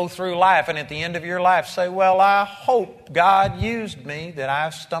just go through life and at the end of your life say, well, I hope God used me, that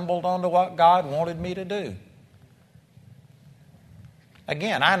I've stumbled onto what God wanted me to do.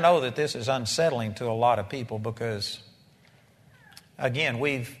 Again, I know that this is unsettling to a lot of people because, again,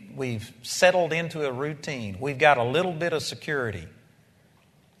 we've settled into a routine. We've got a little bit of security.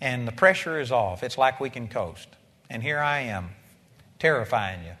 And the pressure is off. It's like we can coast. And here I am,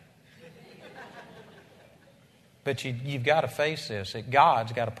 terrifying you. But you've got to face this, that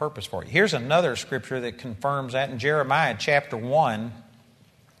God's got a purpose for you. Here's another scripture that confirms that in Jeremiah chapter 1.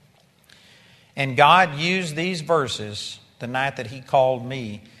 And God used these verses the night that He called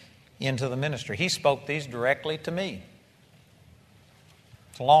me into the ministry. He spoke these directly to me.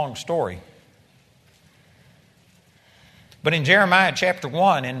 It's a long story. But in Jeremiah chapter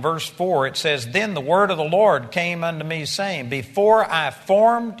 1, in verse 4, it says, Then the word of the Lord came unto me, saying, Before I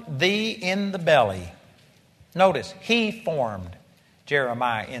formed thee in the belly. Notice, He formed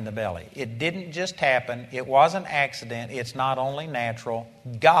Jeremiah in the belly. It didn't just happen. It was an accident. It's not only natural.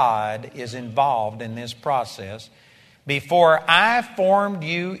 God is involved in this process. Before I formed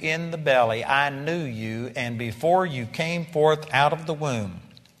you in the belly, I knew you, and before you came forth out of the womb,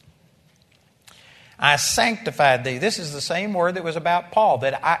 I sanctified thee. This is the same word that was about Paul,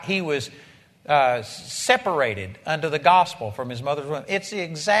 that he was separated unto the gospel from his mother's womb. It's the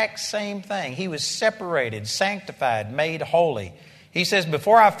exact same thing. He was separated, sanctified, made holy. He says,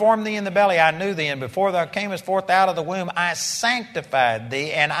 before I formed thee in the belly, I knew thee, and before thou camest forth out of the womb, I sanctified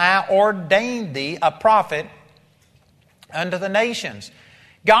thee, and I ordained thee a prophet unto the nations.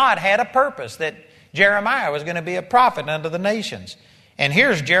 God had a purpose that Jeremiah was going to be a prophet unto the nations. And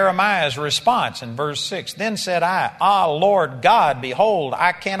here's Jeremiah's response in verse 6. Then said I, Ah, Lord God, behold,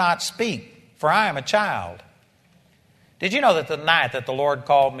 I cannot speak, for I am a child. Did you know that the night that the Lord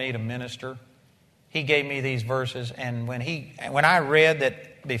called me to minister, He gave me these verses, and when I read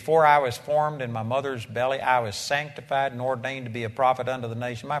that before I was formed in my mother's belly, I was sanctified and ordained to be a prophet unto the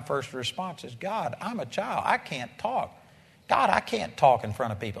nation, my first response is, God, I'm a child. I can't talk. God, I can't talk in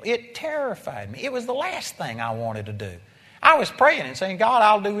front of people. It terrified me. It was the last thing I wanted to do. I was praying and saying, God,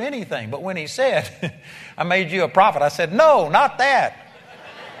 I'll do anything. But when He said, I made you a prophet, I said, no, not that.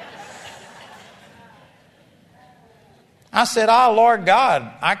 I said, Lord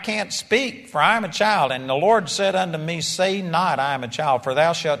God, I can't speak, for I am a child. And the Lord said unto me, Say not, I am a child, for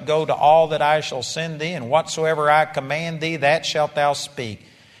thou shalt go to all that I shall send thee, and whatsoever I command thee, that shalt thou speak.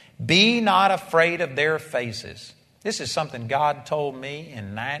 Be not afraid of their faces. This is something God told me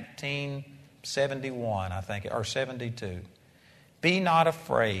in 1971, I think, or 72. Be not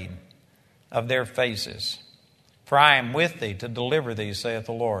afraid of their faces, for I am with thee to deliver thee, saith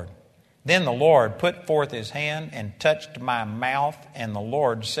the Lord. Then the Lord put forth His hand and touched my mouth, and the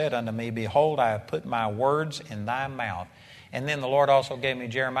Lord said unto me, Behold, I have put my words in thy mouth. And then the Lord also gave me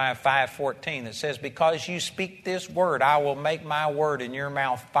Jeremiah 5:14 that says, Because you speak this word, I will make my word in your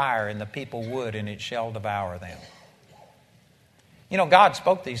mouth fire, and the people wood, and it shall devour them. You know, God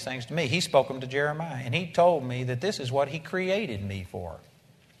spoke these things to me. He spoke them to Jeremiah, and He told me that this is what He created me for.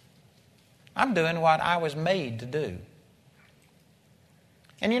 I'm doing what I was made to do.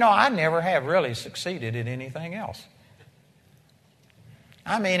 And you know, I never have really succeeded at anything else.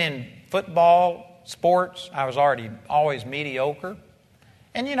 I mean, in football, sports, I was always mediocre.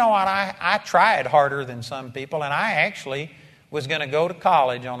 And you know what? I tried harder than some people, and I actually was going to go to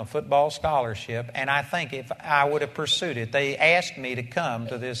college on a football scholarship, and I think if I would have pursued it, they asked me to come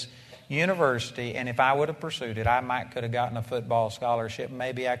to this university, and if I would have pursued it, I could have gotten a football scholarship.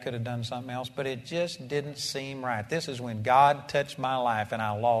 Maybe I could have done something else, but it just didn't seem right. This is when God touched my life, and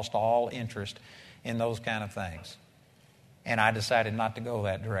I lost all interest in those kind of things. And I decided not to go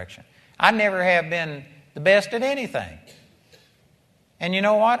that direction. I never have been the best at anything. And you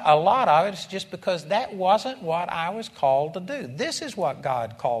know what? A lot of it is just because that wasn't what I was called to do. This is what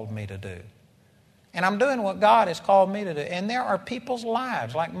God called me to do. And I'm doing what God has called me to do. And there are people's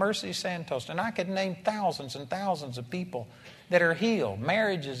lives like Mercy Santos, and I could name thousands and thousands of people that are healed,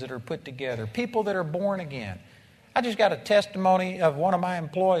 marriages that are put together, people that are born again. I just got a testimony of one of my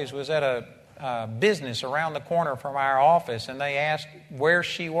employees was at a business around the corner from our office, and they asked where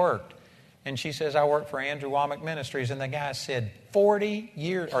she worked. And she says, I work for Andrew Wommack Ministries. And the guy said, 40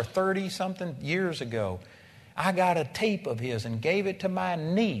 years or 30-something years ago, I got a tape of his and gave it to my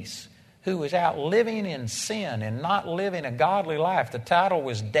niece who was out living in sin and not living a godly life. The title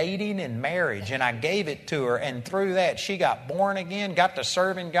was Dating and Marriage. And I gave it to her. And through that, she got born again, got to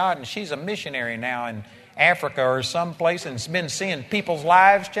serving God. And she's a missionary now in Africa or someplace and has been seeing people's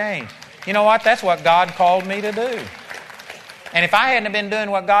lives change. You know what? That's what God called me to do. And if I hadn't been doing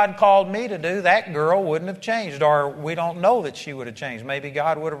what God called me to do, that girl wouldn't have changed, or we don't know that she would have changed. Maybe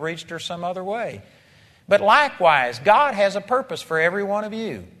God would have reached her some other way. But likewise, God has a purpose for every one of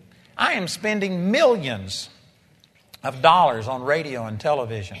you. I am spending millions of dollars on radio and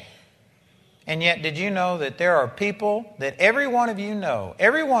television. And yet, did you know that there are people that every one of you know,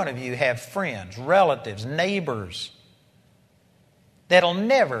 every one of you have friends, relatives, neighbors, that'll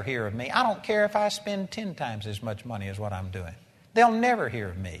never hear of me. I don't care if I spend 10 times as much money as what I'm doing. They'll never hear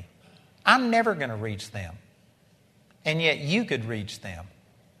of me. I'm never going to reach them. And yet you could reach them.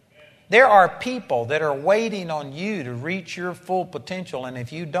 There are people that are waiting on you to reach your full potential, and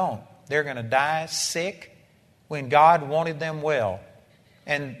if you don't, they're going to die sick when God wanted them well.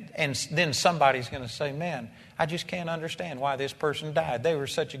 And then somebody's going to say, man, I just can't understand why this person died. They were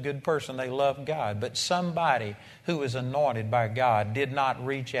such a good person. They loved God. But somebody who was anointed by God did not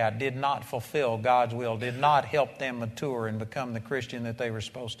reach out, did not fulfill God's will, did not help them mature and become the Christian that they were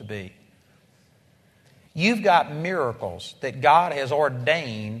supposed to be. You've got miracles that God has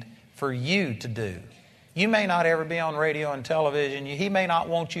ordained for you to do. You may not ever be on radio and television. He may not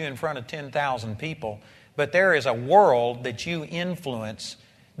want you in front of 10,000 people. But there is a world that you influence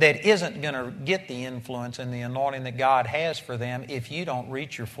that isn't going to get the influence and the anointing that God has for them if you don't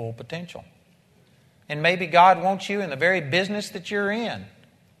reach your full potential. And maybe God wants you in the very business that you're in,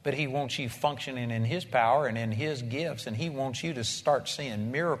 but He wants you functioning in His power and in His gifts, and He wants you to start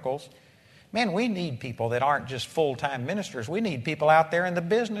seeing miracles. Man, we need people that aren't just full-time ministers. We need people out there in the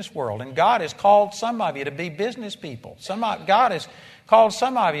business world. And God has called some of you to be business people. God has called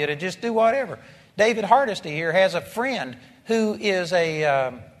some of you to just do whatever. David Hardesty here has a friend who is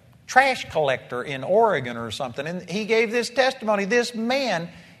a trash collector in Oregon or something. And he gave this testimony. This man,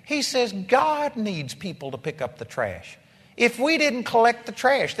 he says, God needs people to pick up the trash. If we didn't collect the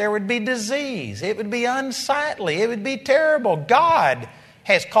trash, there would be disease. It would be unsightly. It would be terrible. God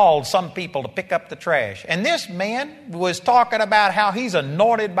has called some people to pick up the trash. And this man was talking about how he's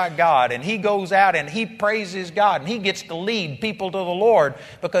anointed by God, and he goes out and he praises God, and he gets to lead people to the Lord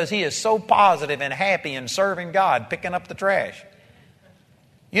because he is so positive and happy in serving God, picking up the trash.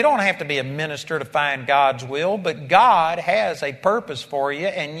 You don't have to be a minister to find God's will, but God has a purpose for you,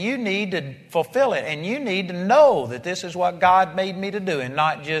 and you need to fulfill it, and you need to know that this is what God made me to do, and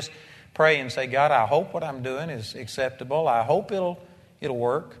not just pray and say, God, I hope what I'm doing is acceptable. I hope it'll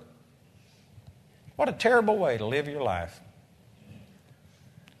work. What a terrible way to live your life.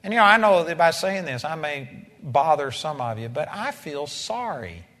 And I know that by saying this, I may bother some of you, but I feel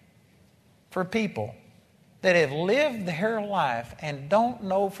sorry for people that have lived their life and don't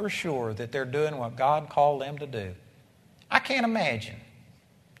know for sure that they're doing what God called them to do. I can't imagine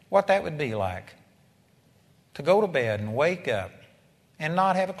what that would be like to go to bed and wake up and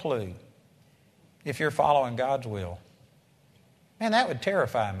not have a clue if you're following God's will. Man, that would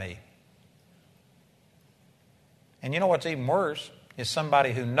terrify me. And you know what's even worse is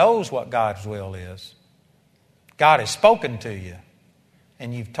somebody who knows what God's will is. God has spoken to you,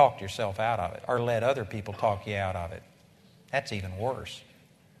 and you've talked yourself out of it or let other people talk you out of it. That's even worse.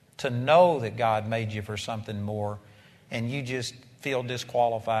 To know that God made you for something more and you just feel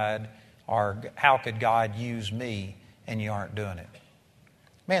disqualified, or how could God use me, and you aren't doing it.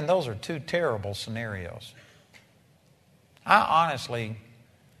 Man, those are two terrible scenarios. I honestly,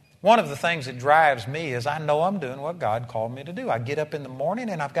 one of the things that drives me is I know I'm doing what God called me to do. I get up in the morning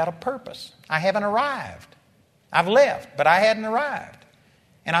and I've got a purpose. I haven't arrived. I've left, but I hadn't arrived.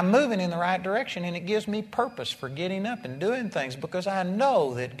 And I'm moving in the right direction, and it gives me purpose for getting up and doing things because I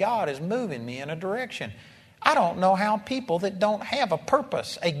know that God is moving me in a direction. I don't know how people that don't have a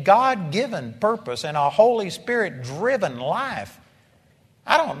purpose, a God-given purpose and a Holy Spirit-driven life,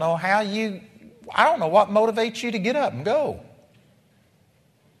 I don't know what motivates you to get up and go.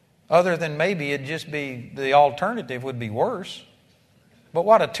 Other than maybe it'd just be, the alternative would be worse. But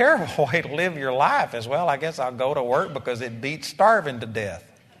what a terrible way to live your life is, well, I guess I'll go to work because it beats starving to death.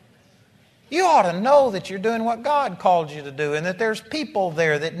 You ought to know that you're doing what God called you to do, and that there's people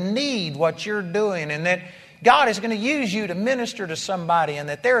there that need what you're doing, and that God is going to use you to minister to somebody, and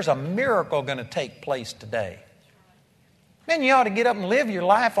that there's a miracle going to take place today. Man, you ought to get up and live your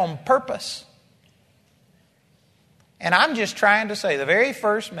life on purpose. And I'm just trying to say the very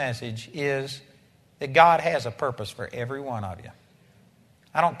first message is that God has a purpose for every one of you.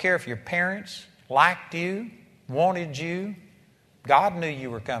 I don't care if your parents liked you, wanted you. God knew you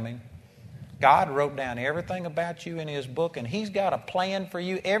were coming. God wrote down everything about you in His book, and He's got a plan for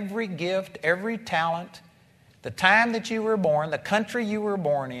you. Every gift, every talent, the time that you were born, the country you were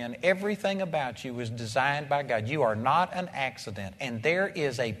born in, everything about you was designed by God. You are not an accident, and there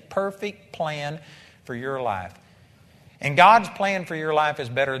is a perfect plan for your life. And God's plan for your life is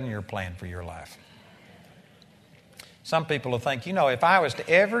better than your plan for your life. Some people will think, if I was to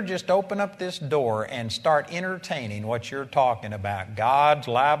ever just open up this door and start entertaining what you're talking about, God's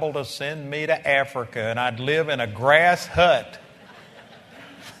liable to send me to Africa and I'd live in a grass hut.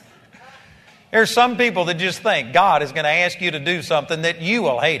 There's some people that just think God is going to ask you to do something that you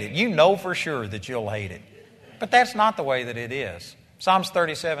will hate it. You know for sure that you'll hate it. But that's not the way that it is. Psalms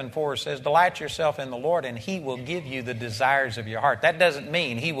 37:4 says, delight yourself in the Lord and He will give you the desires of your heart. That doesn't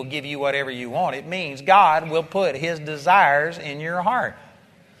mean He will give you whatever you want. It means God will put His desires in your heart.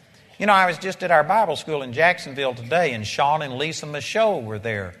 I was just at our Bible school in Jacksonville today, and Sean and Lisa Michaud were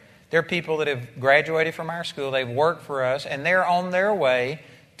there. They're people that have graduated from our school. They've worked for us, and they're on their way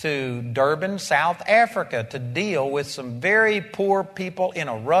to Durban, South Africa, to deal with some very poor people in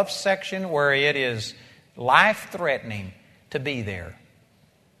a rough section where it is life-threatening to be there.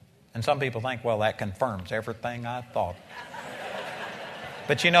 And some people think, well, that confirms everything I thought.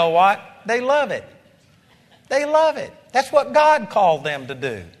 But you know what? They love it. They love it. That's what God called them to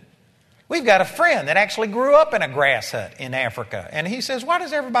do. We've got a friend that actually grew up in a grass hut in Africa. And he says, why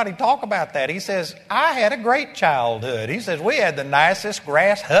does everybody talk about that? He says, I had a great childhood. He says, we had the nicest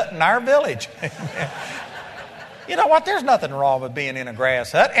grass hut in our village. You know what? There's nothing wrong with being in a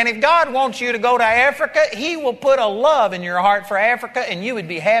grass hut. And if God wants you to go to Africa, He will put a love in your heart for Africa, and you would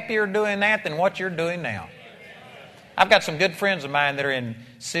be happier doing that than what you're doing now. I've got some good friends of mine that are in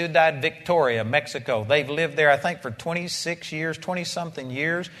Ciudad Victoria, Mexico. They've lived there, I think, for 26 years, 20-something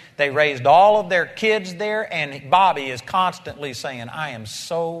years. They raised all of their kids there, and Bobby is constantly saying, I am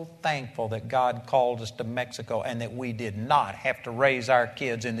so thankful that God called us to Mexico and that we did not have to raise our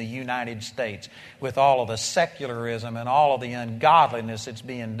kids in the United States with all of the secularism and all of the ungodliness that's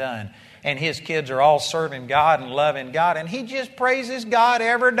being done. And his kids are all serving God and loving God, and he just praises God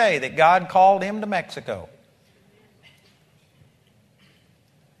every day that God called him to Mexico.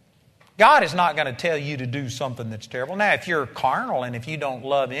 God is not going to tell you to do something that's terrible. Now, if you're carnal and if you don't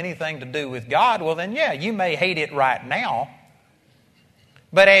love anything to do with God, well then, yeah, you may hate it right now.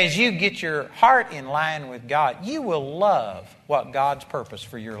 But as you get your heart in line with God, you will love what God's purpose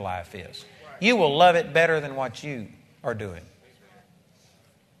for your life is. You will love it better than what you are doing.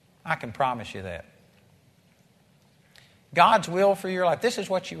 I can promise you that. God's will for your life, this is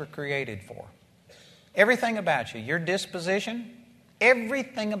what you were created for. Everything about you, your disposition,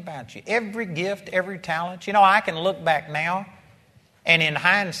 everything about you, every gift, every talent. You know, I can look back now, and in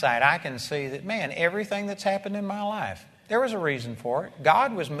hindsight, I can see that, man, everything that's happened in my life, there was a reason for it.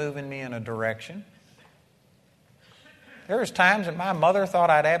 God was moving me in a direction. There was times that my mother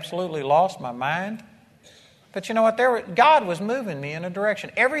thought I'd absolutely lost my mind. But you know what? God was moving me in a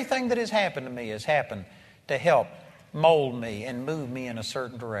direction. Everything that has happened to me has happened to help mold me and move me in a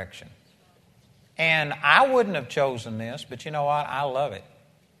certain direction. And I wouldn't have chosen this, but you know what? I love it.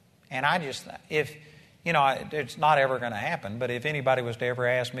 And it's not ever going to happen, but if anybody was to ever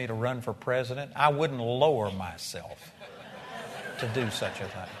ask me to run for president, I wouldn't lower myself to do such a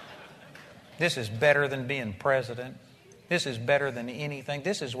thing. This is better than being president. This is better than anything.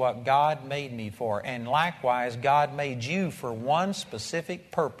 This is what God made me for. And likewise, God made you for one specific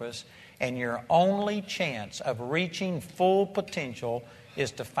purpose, and your only chance of reaching full potential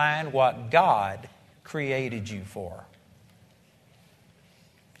is to find what God created you for.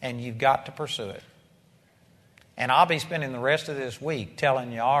 And you've got to pursue it. And I'll be spending the rest of this week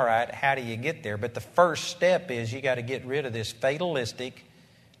telling you, all right, how do you get there? But the first step is you got to get rid of this fatalistic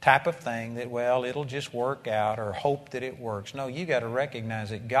type of thing that, well, it'll just work out or hope that it works. No, you got to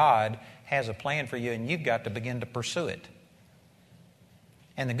recognize that God has a plan for you and you've got to begin to pursue it.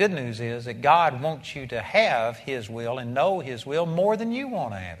 And the good news is that God wants you to have His will and know His will more than you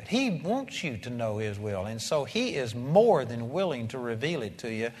want to have it. He wants you to know His will, and so He is more than willing to reveal it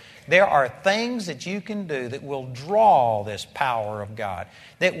to you. There are things that you can do that will draw this power of God,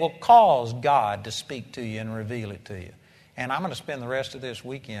 that will cause God to speak to you and reveal it to you. And I'm going to spend the rest of this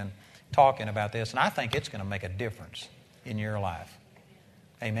weekend talking about this, and I think it's going to make a difference in your life.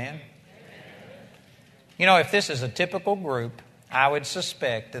 Amen? You know, if this is a typical group, I would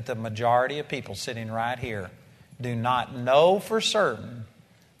suspect that the majority of people sitting right here do not know for certain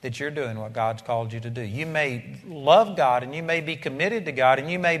that you're doing what God's called you to do. You may love God and you may be committed to God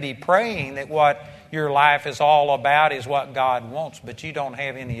and you may be praying that what your life is all about is what God wants, but you don't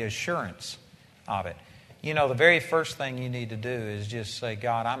have any assurance of it. You know, the very first thing you need to do is just say,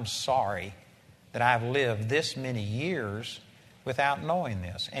 God, I'm sorry that I've lived this many years without knowing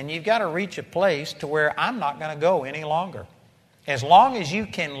this. And you've got to reach a place to where I'm not going to go any longer. As long as you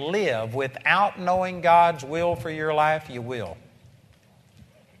can live without knowing God's will for your life, you will.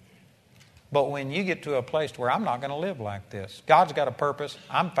 But when you get to a place where I'm not going to live like this, God's got a purpose,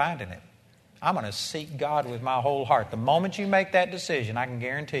 I'm finding it. I'm going to seek God with my whole heart. The moment you make that decision, I can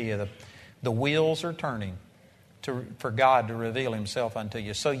guarantee you the wheels are turning for God to reveal Himself unto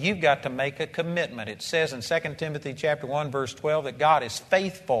you. So you've got to make a commitment. It says in 2 Timothy chapter 1, verse 12, that God is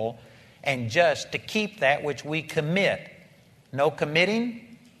faithful and just to keep that which we commit. No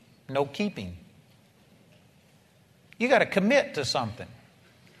committing, no keeping. You got to commit to something.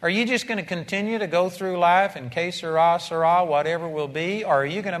 Are you just going to continue to go through life and que sera, whatever will be? Or are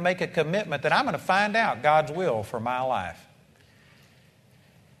you going to make a commitment that I'm going to find out God's will for my life?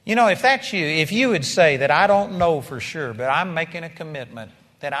 You know, if that's you, if you would say that I don't know for sure, but I'm making a commitment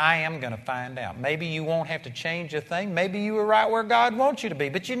that I am going to find out. Maybe you won't have to change a thing. Maybe you were right where God wants you to be,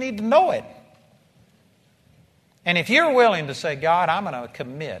 but you need to know it. And if you're willing to say, God, I'm going to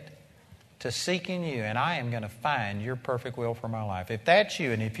commit to seeking you and I am going to find your perfect will for my life. If that's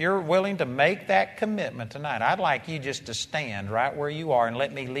you and if you're willing to make that commitment tonight, I'd like you just to stand right where you are and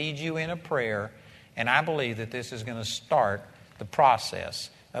let me lead you in a prayer. And I believe that this is going to start the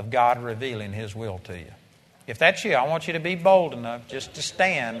process of God revealing His will to you. If that's you, I want you to be bold enough just to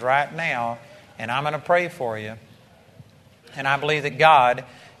stand right now and I'm going to pray for you. And I believe that God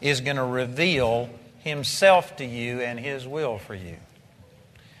is going to reveal Himself to you and His will for you.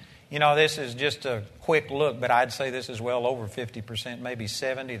 You know, this is just a quick look, but I'd say this is well over 50%, maybe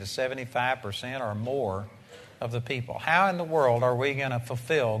 70 to 75% or more of the people. How in the world are we going to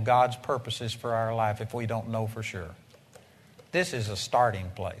fulfill God's purposes for our life if we don't know for sure? This is a starting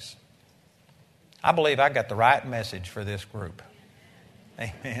place. I believe I got the right message for this group.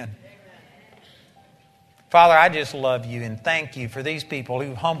 Amen. Father, I just love you and thank you for these people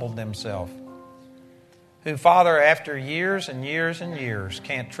who've humbled themselves. Who, Father, after years and years and years,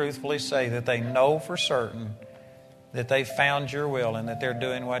 can't truthfully say that they know for certain that they've found your will and that they're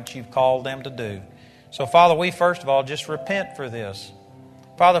doing what you've called them to do. So, Father, we first of all just repent for this.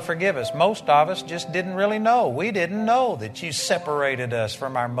 Father, forgive us. Most of us just didn't really know. We didn't know that you separated us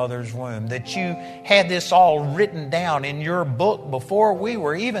from our mother's womb, that you had this all written down in your book before we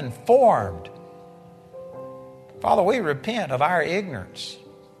were even formed. Father, we repent of our ignorance.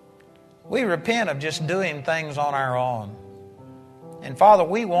 We repent of just doing things on our own. And Father,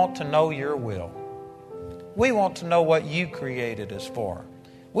 we want to know your will. We want to know what you created us for.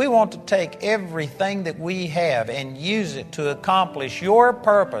 We want to take everything that we have and use it to accomplish your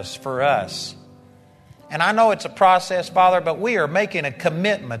purpose for us. And I know it's a process, Father, but we are making a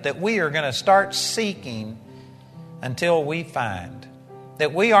commitment that we are going to start seeking until we find.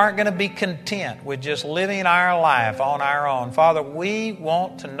 That we aren't going to be content with just living our life on our own. Father, we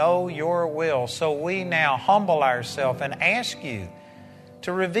want to know your will, so we now humble ourselves and ask you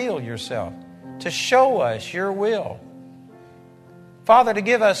to reveal yourself, to show us your will. Father, to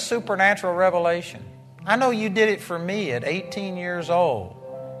give us supernatural revelation. I know you did it for me at 18 years old.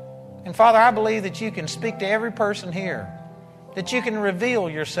 And Father, I believe that you can speak to every person here, that you can reveal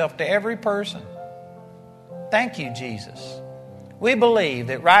yourself to every person. Thank you, Jesus. We believe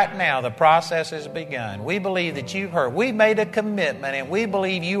that right now the process has begun. We believe that you've heard. We made a commitment, and we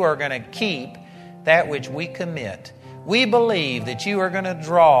believe you are going to keep that which we commit. We believe that you are going to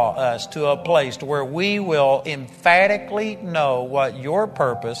draw us to a place to where we will emphatically know what your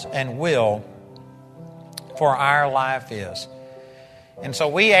purpose and will for our life is. And so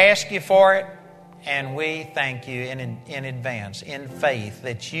we ask you for it, and we thank you in advance, in faith,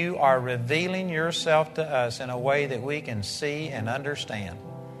 that you are revealing yourself to us in a way that we can see and understand.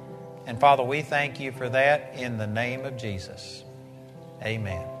 And Father, we thank you for that in the name of Jesus.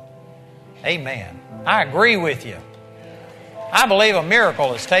 Amen. Amen. I agree with you. I believe a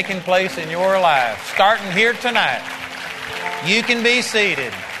miracle is taking place in your life, starting here tonight. You can be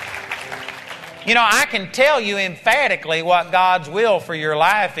seated. You know, I can tell you emphatically what God's will for your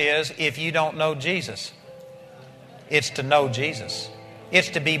life is if you don't know Jesus. It's to know Jesus. It's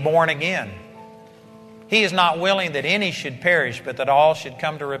to be born again. He is not willing that any should perish, but that all should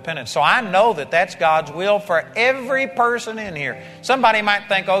come to repentance. So I know that that's God's will for every person in here. Somebody might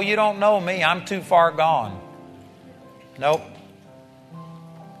think, oh, you don't know me. I'm too far gone. Nope.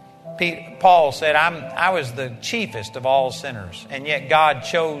 Paul said, I was the chiefest of all sinners, and yet God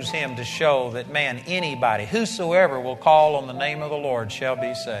chose him to show that, man, anybody, whosoever will call on the name of the Lord shall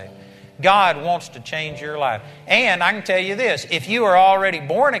be saved. God wants to change your life. And I can tell you this, if you are already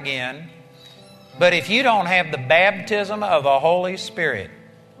born again, but if you don't have the baptism of the Holy Spirit,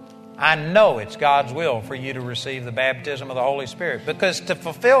 I know it's God's will for you to receive the baptism of the Holy Spirit. Because to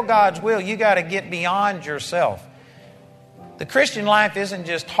fulfill God's will, you got to get beyond yourself. The Christian life isn't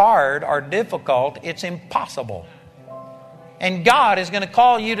just hard or difficult, it's impossible. And God is going to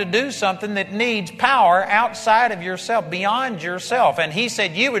call you to do something that needs power outside of yourself, beyond yourself. And He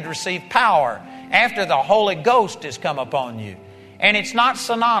said you would receive power after the Holy Ghost has come upon you. And it's not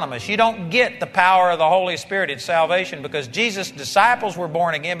synonymous. You don't get the power of the Holy Spirit at salvation, because Jesus' disciples were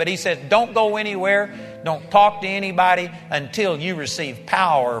born again, but He said, don't go anywhere, don't talk to anybody until you receive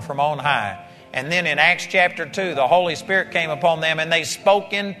power from on high. And then in Acts chapter 2, the Holy Spirit came upon them and they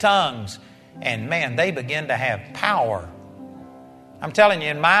spoke in tongues. And man, they began to have power. I'm telling you,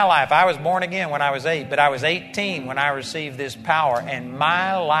 in my life, I was born again when I was 8, but I was 18 when I received this power, and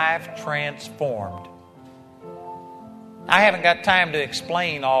my life transformed. I haven't got time to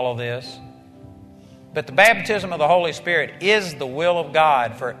explain all of this, but the baptism of the Holy Spirit is the will of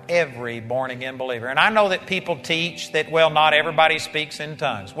God for every born-again believer. And I know that people teach that, well, not everybody speaks in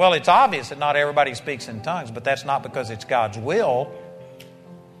tongues. Well, it's obvious that not everybody speaks in tongues, but that's not because it's God's will.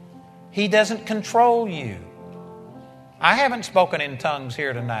 He doesn't control you. I haven't spoken in tongues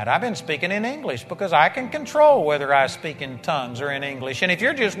here tonight. I've been speaking in English because I can control whether I speak in tongues or in English. And if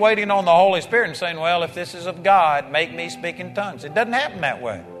you're just waiting on the Holy Spirit and saying, well, if this is of God, make me speak in tongues. It doesn't happen that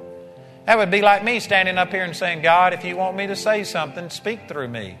way. That would be like me standing up here and saying, God, if you want me to say something, speak through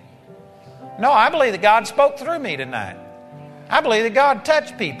me. No, I believe that God spoke through me tonight. I believe that God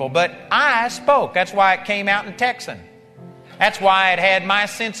touched people, but I spoke. That's why it came out in Texan. That's why it had my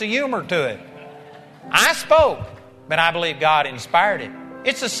sense of humor to it. I spoke, but I believe God inspired it.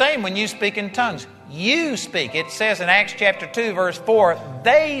 It's the same when you speak in tongues. You speak. It says in Acts chapter 2, verse 4,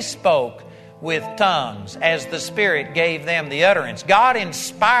 they spoke with tongues as the Spirit gave them the utterance. God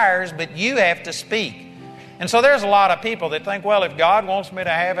inspires, but you have to speak. And so there's a lot of people that think, well, if God wants me to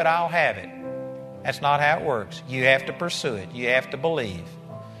have it, I'll have it. That's not how it works. You have to pursue it. You have to believe.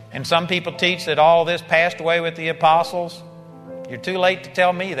 And some people teach that all this passed away with the apostles. You're too late to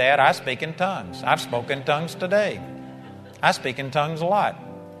tell me that. I speak in tongues. I've spoken in tongues today. I speak in tongues a lot.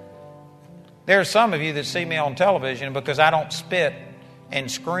 There are some of you that see me on television because I don't spit and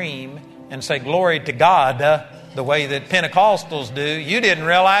scream and say glory to God the way that Pentecostals do. You didn't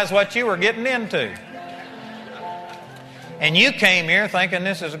realize what you were getting into. And you came here thinking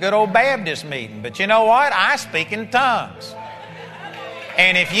this is a good old Baptist meeting. But you know what? I speak in tongues.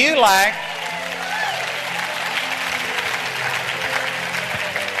 And if you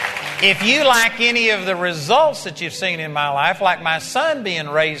like any of the results that you've seen in my life, like my son being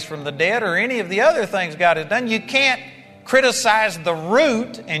raised from the dead or any of the other things God has done, you can't criticize the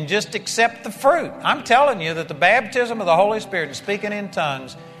root and just accept the fruit. I'm telling you that the baptism of the Holy Spirit and speaking in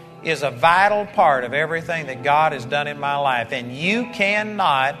tongues is a vital part of everything that God has done in my life. And you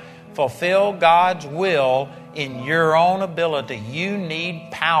cannot fulfill God's will in your own ability. You need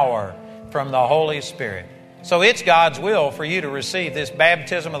power from the Holy Spirit. So it's God's will for you to receive this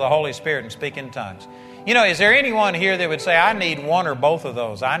baptism of the Holy Spirit and speak in tongues. You know, is there anyone here that would say, I need one or both of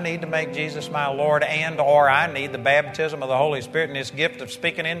those? I need to make Jesus my Lord or I need the baptism of the Holy Spirit and this gift of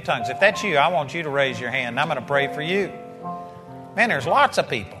speaking in tongues. If that's you, I want you to raise your hand. I'm going to pray for you. Man, there's lots of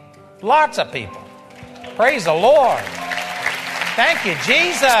people. Lots of people. Praise the Lord. Thank you,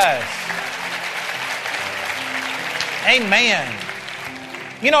 Jesus. Amen.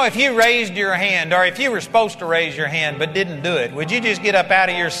 You know, if you raised your hand, or if you were supposed to raise your hand but didn't do it, would you just get up out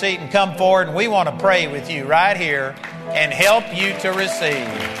of your seat and come forward, and we want to pray with you right here and help you to receive.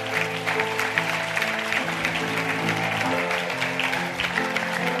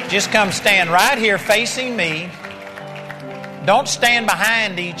 Just come stand right here facing me. Don't stand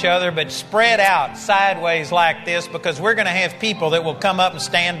behind each other, but spread out sideways like this, because we're going to have people that will come up and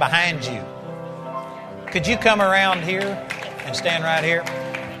stand behind you. Could you come around here and stand right here?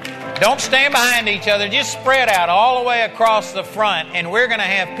 Don't stand behind each other. Just spread out all the way across the front, and we're going to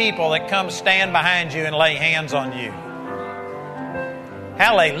have people that come stand behind you and lay hands on you.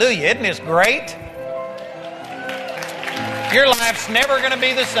 Hallelujah. Isn't this great? Your life's never going to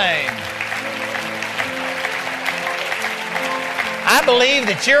be the same. I believe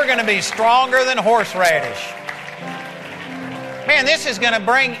that you're going to be stronger than horseradish. Man, this is going to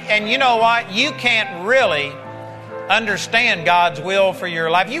bring, and you know what? You can't really understand God's will for your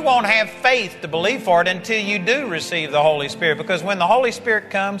life. You won't have faith to believe for it until you do receive the Holy Spirit. Because when the Holy Spirit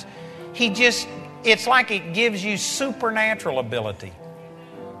comes, it's like it gives you supernatural ability.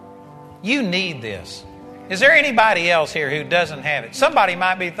 You need this. Is there anybody else here who doesn't have it? Somebody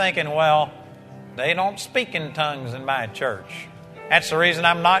might be thinking, well, they don't speak in tongues in my church. That's the reason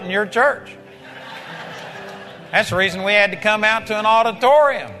I'm not in your church. That's the reason we had to come out to an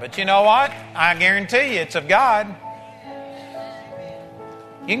auditorium. But you know what? I guarantee you it's of God.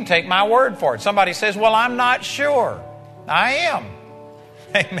 You can take my word for it. Somebody says, well, I'm not sure. I am.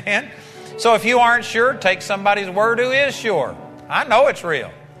 Amen. So if you aren't sure, take somebody's word who is sure. I know it's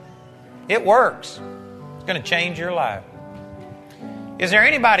real. It works. It's going to change your life. Is there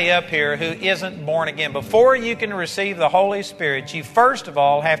anybody up here who isn't born again? Before you can receive the Holy Spirit, you first of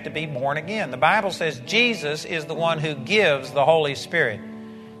all have to be born again. The Bible says Jesus is the one who gives the Holy Spirit.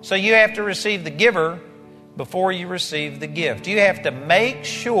 So you have to receive the giver before you receive the gift. You have to make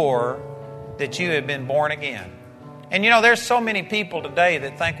sure that you have been born again. And you know, there's so many people today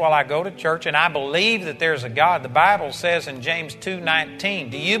that think, well, I go to church and I believe that there's a God. The Bible says in James 2:19,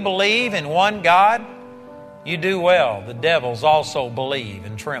 do you believe in one God? You do well. The devils also believe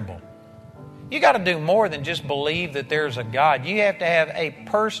and tremble. You got to do more than just believe that there's a God. You have to have a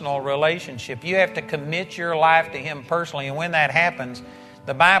personal relationship. You have to commit your life to Him personally. And when that happens,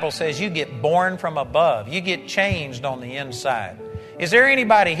 the Bible says you get born from above. You get changed on the inside. Is there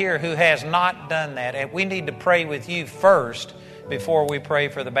anybody here who has not done that? And we need to pray with you first before we pray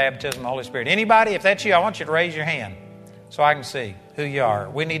for the baptism of the Holy Spirit. Anybody? If that's you, I want you to raise your hand so I can see who you are.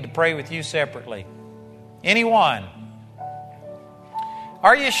 We need to pray with you separately. Anyone?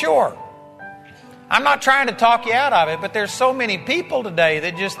 Are you sure? I'm not trying to talk you out of it, but there's so many people today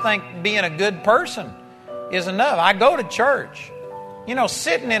that just think being a good person is enough. I go to church. You know,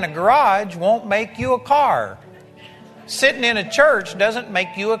 sitting in a garage won't make you a car. Sitting in a church doesn't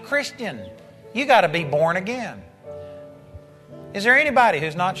make you a Christian. You got to be born again. Is there anybody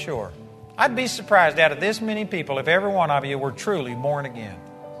who's not sure? I'd be surprised out of this many people if every one of you were truly born again.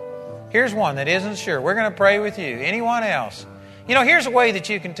 Here's one that isn't sure. We're going to pray with you. Anyone else? You know, here's a way that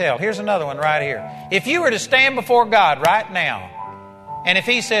you can tell. Here's another one right here. If you were to stand before God right now, and if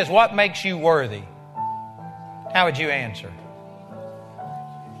He says, what makes you worthy? How would you answer?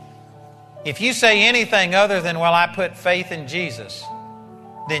 If you say anything other than, well, I put faith in Jesus,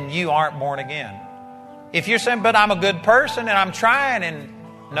 then you aren't born again. If you're saying, but I'm a good person and I'm trying, and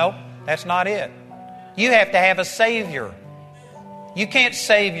nope, that's not it. You have to have a Savior. You can't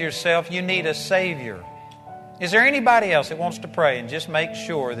save yourself. You need a Savior. Is there anybody else that wants to pray and just make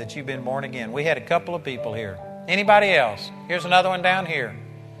sure that you've been born again? We had a couple of people here. Anybody else? Here's another one down here.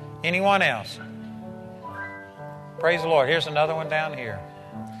 Anyone else? Praise the Lord. Here's another one down here.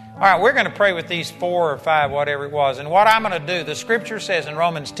 All right, we're going to pray with these 4 or 5, whatever it was. And what I'm going to do, the Scripture says in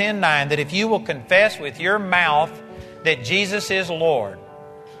Romans 10:9 that if you will confess with your mouth that Jesus is Lord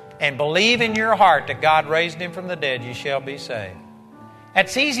and believe in your heart that God raised Him from the dead, you shall be saved.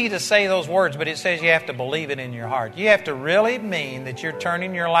 It's easy to say those words, but it says you have to believe it in your heart. You have to really mean that you're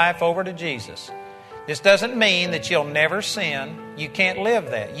turning your life over to Jesus. This doesn't mean that you'll never sin. You can't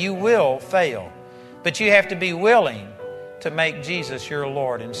live that. You will fail. But you have to be willing to make Jesus your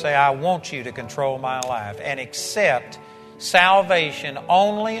Lord and say, I want you to control my life, and accept salvation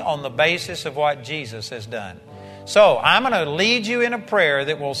only on the basis of what Jesus has done. So I'm going to lead you in a prayer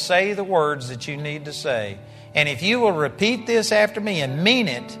that will say the words that you need to say. And if you will repeat this after me and mean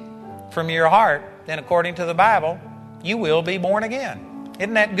it from your heart, then according to the Bible, you will be born again.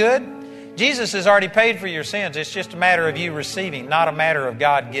 Isn't that good? Jesus has already paid for your sins. It's just a matter of you receiving, not a matter of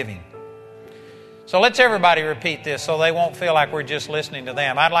God giving. So let's everybody repeat this so they won't feel like we're just listening to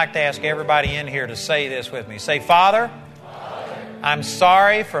them. I'd like to ask everybody in here to say this with me. Say, Father, I'm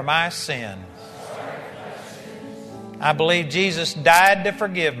sorry for my sin. I believe Jesus died to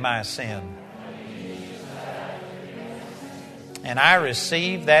forgive my sin. And I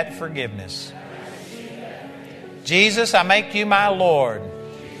receive that forgiveness. Jesus, I make you my Lord.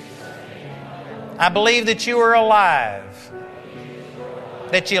 I believe that you are alive,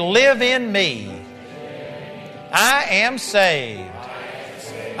 that you live in me. I am saved.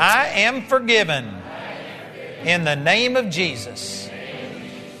 I am forgiven. In the name of Jesus.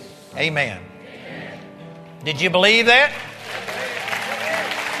 Amen. Did you believe that?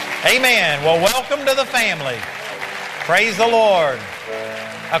 Amen. Well, welcome to the family. Praise the Lord.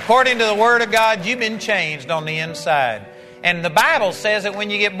 According to the Word of God, you've been changed on the inside. And the Bible says that when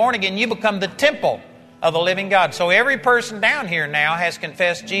you get born again, you become the temple of the living God. So every person down here now has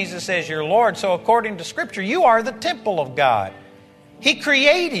confessed Jesus as your Lord. So according to Scripture, you are the temple of God. He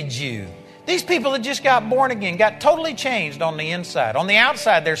created you. These people that just got born again got totally changed on the inside. On the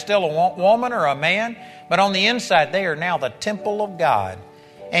outside, they're still a woman or a man, but on the inside, they are now the temple of God.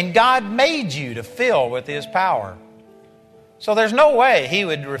 And God made you to fill with His power. So there's no way He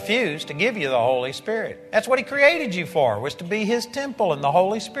would refuse to give you the Holy Spirit. That's what He created you for, was to be His temple, and the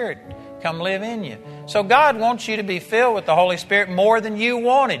Holy Spirit come live in you. So God wants you to be filled with the Holy Spirit more than you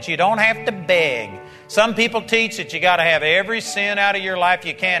want it. You don't have to beg. Some people teach that you got to have every sin out of your life.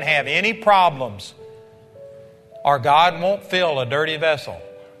 You can't have any problems, or God won't fill a dirty vessel.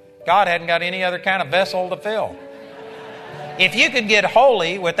 God hadn't got any other kind of vessel to fill. If you could get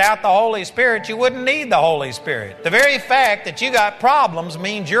holy without the Holy Spirit, you wouldn't need the Holy Spirit. The very fact that you got problems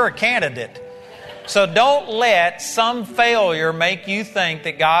means you're a candidate. So don't let some failure make you think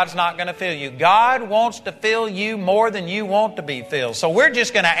that God's not going to fill you. God wants to fill you more than you want to be filled. So we're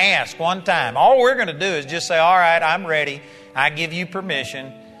just going to ask one time. All we're going to do is just say, all right, I'm ready. I give you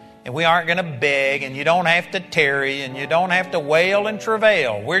permission. And we aren't going to beg, and you don't have to tarry, and you don't have to wail and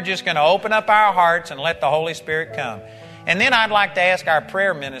travail. We're just going to open up our hearts and let the Holy Spirit come. And then I'd like to ask our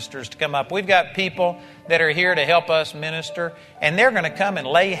prayer ministers to come up. We've got people that are here to help us minister, and they're going to come and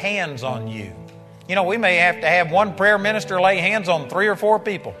lay hands on you. You know, we may have to have one prayer minister lay hands on 3 or 4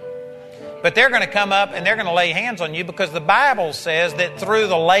 people. But they're going to come up and they're going to lay hands on you, because the Bible says that through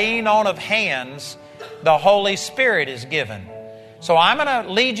the laying on of hands, the Holy Spirit is given. So I'm going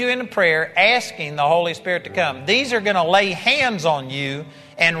to lead you into prayer asking the Holy Spirit to come. These are going to lay hands on you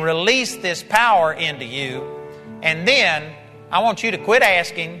and release this power into you. And then I want you to quit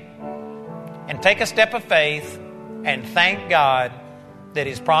asking and take a step of faith and thank God that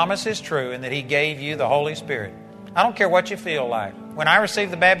His promise is true and that He gave you the Holy Spirit. I don't care what you feel like. When I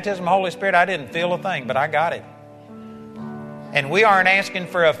received the baptism of the Holy Spirit, I didn't feel a thing, but I got it. And we aren't asking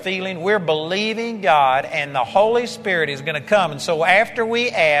for a feeling. We're believing God, and the Holy Spirit is going to come. And so after we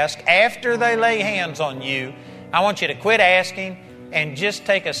ask, after they lay hands on you, I want you to quit asking and just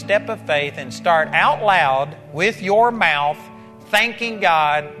take a step of faith and start out loud with your mouth thanking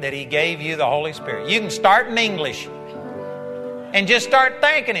God that He gave you the Holy Spirit. You can start in English. And just start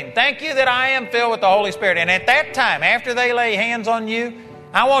thanking Him. Thank you that I am filled with the Holy Spirit. And at that time, after they lay hands on you,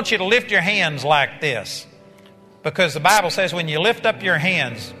 I want you to lift your hands like this. Because the Bible says when you lift up your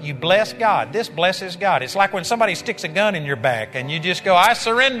hands, you bless God. This blesses God. It's like when somebody sticks a gun in your back and you just go, I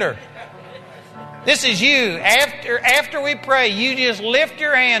surrender. This is you. After we pray, you just lift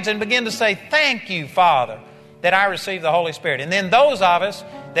your hands and begin to say, thank you, Father, that I receive the Holy Spirit. And then those of us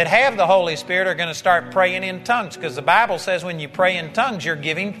that have the Holy Spirit are going to start praying in tongues, because the Bible says when you pray in tongues, you're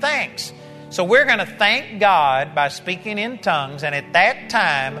giving thanks. So we're going to thank God by speaking in tongues, and at that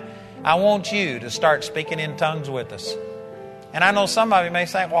time, I want you to start speaking in tongues with us. And I know some of you may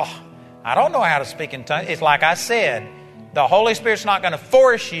say, well, I don't know how to speak in tongues. It's like I said, the Holy Spirit's not going to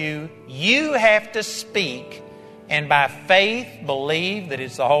force you. You have to speak, and by faith, believe that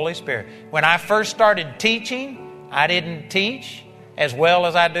it's the Holy Spirit. When I first started teaching, I didn't teach as well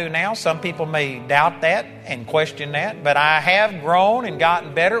as I do now. Some people may doubt that and question that, but I have grown and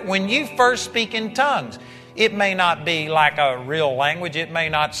gotten better. When you first speak in tongues, it may not be like a real language. It may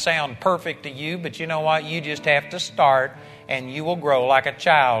not sound perfect to you, but you know what? You just have to start, and you will grow like a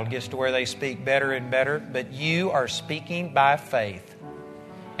child gets to where they speak better and better. But you are speaking by faith.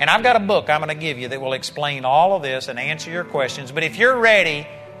 And I've got a book I'm going to give you that will explain all of this and answer your questions. But if you're ready,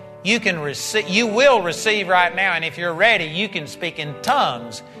 you will receive right now. And if you're ready, you can speak in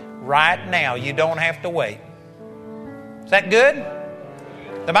tongues right now. You don't have to wait. Is that good?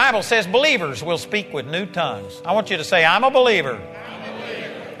 The Bible says believers will speak with new tongues. I want you to say, I'm a believer.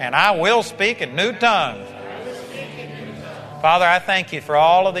 And I will speak in new tongues. Father, I thank you for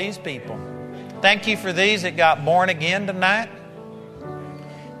all of these people. Thank you for these that got born again tonight.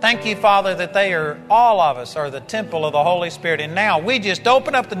 Thank you, Father, that all of us are the temple of the Holy Spirit. And now we just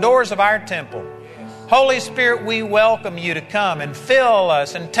open up the doors of our temple. Holy Spirit, we welcome you to come and fill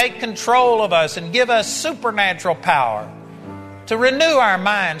us and take control of us and give us supernatural power to renew our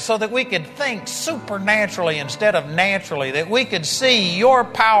minds so that we could think supernaturally instead of naturally, that we could see your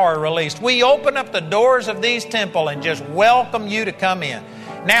power released. We open up the doors of these temples and just welcome you to come in.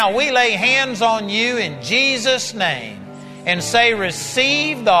 Now we lay hands on you in Jesus' name and say,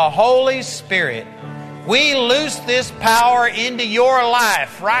 receive the Holy Spirit. We loose this power into your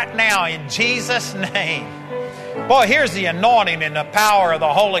life right now in Jesus' name. Boy, here's the anointing and the power of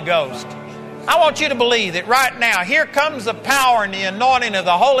the Holy Ghost. I want you to believe that right now, here comes the power and the anointing of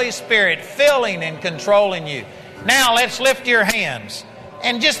the Holy Spirit filling and controlling you. Now let's lift your hands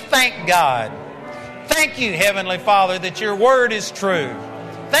and just thank God. Thank you, Heavenly Father, that your word is true.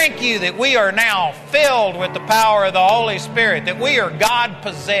 Thank you that we are now filled with the power of the Holy Spirit, that we are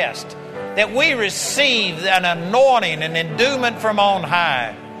God-possessed, that we receive an anointing and endowment from on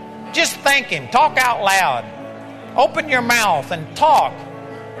high. Just thank Him. Talk out loud. Open your mouth and talk.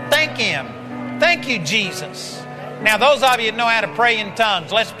 Thank Him. Thank you, Jesus. Now, those of you that know how to pray in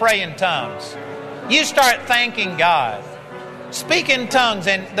tongues, let's pray in tongues. You start thanking God. Speak in tongues,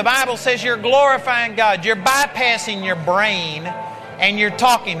 and the Bible says you're glorifying God. You're bypassing your brain, and you're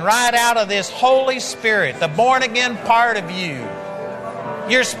talking right out of this Holy Spirit, the born-again part of you.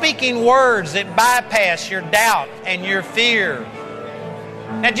 You're speaking words that bypass your doubt and your fear.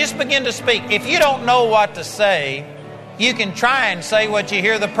 Now, just begin to speak. If you don't know what to say, you can try and say what you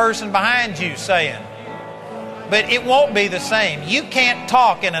hear the person behind you saying. But it won't be the same. You can't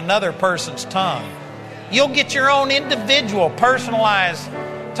talk in another person's tongue. You'll get your own individual, personalized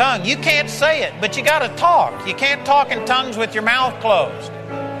tongue. You can't say it, but you got to talk. You can't talk in tongues with your mouth closed.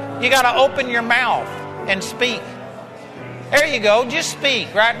 You got to open your mouth and speak. There you go. Just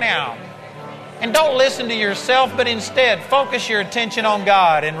speak right now. And don't listen to yourself, but instead focus your attention on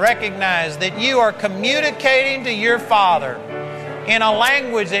God and recognize that you are communicating to your Father in a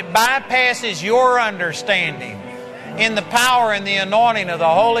language that bypasses your understanding, in the power and the anointing of the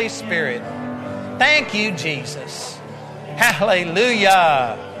Holy Spirit. Thank you, Jesus.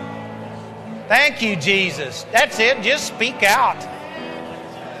 Hallelujah. Thank you, Jesus. That's it. Just speak out.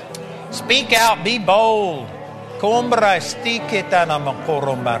 Speak out. Be bold. Kumbra stiketana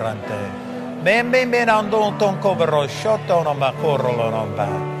makorombarante. Bembe menando ton kovero shoto no makorolo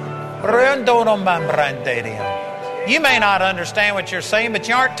nomba. Rendo no mambranteria. You may not understand what you're saying, but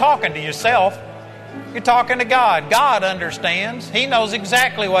you aren't talking to yourself. You're talking to God. God understands. He knows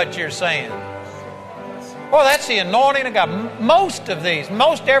exactly what you're saying. Well, that's the anointing of God. Most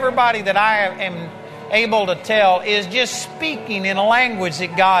everybody that I am able to tell is just speaking in a language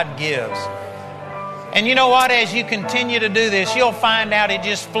that God gives. And you know what? As you continue to do this, you'll find out it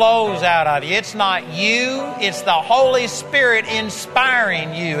just flows out of you. It's not you. It's the Holy Spirit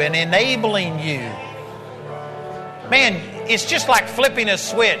inspiring you and enabling you. Man, it's just like flipping a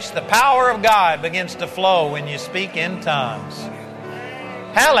switch. The power of God begins to flow when you speak in tongues.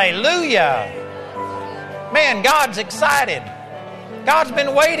 Hallelujah. Man, God's excited. God's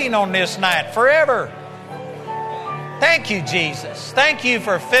been waiting on this night forever. Thank you, Jesus. Thank you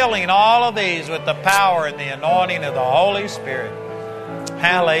for filling all of these with the power and the anointing of the Holy Spirit.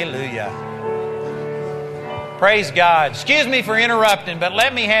 Hallelujah. Praise God. Excuse me for interrupting, but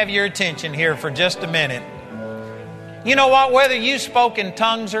let me have your attention here for just a minute. You know what? Whether you spoke in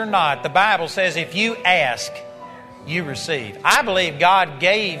tongues or not, the Bible says if you ask, you receive. I believe God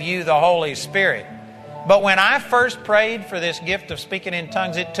gave you the Holy Spirit. But when I first prayed for this gift of speaking in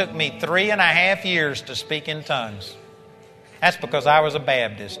tongues, it took me 3.5 years to speak in tongues. That's because I was a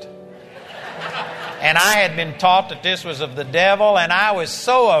Baptist. And I had been taught that this was of the devil, and I was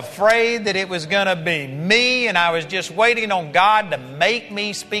so afraid that it was going to be me, and I was just waiting on God to make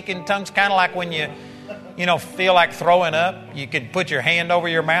me speak in tongues, kind of like when you feel like throwing up. You could put your hand over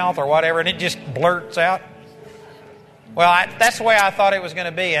your mouth or whatever, and it just blurts out. Well, that's the way I thought it was going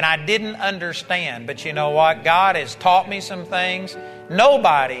to be, and I didn't understand. But you know what? God has taught me some things.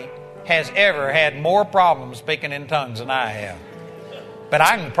 Nobody has ever had more problems speaking in tongues than I have. But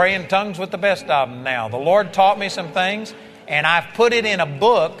I can pray in tongues with the best of them now. The Lord taught me some things, and I've put it in a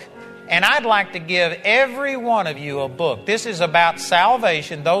book, and I'd like to give every one of you a book. This is about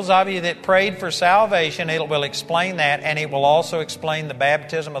salvation. Those of you that prayed for salvation, it will explain that, and it will also explain the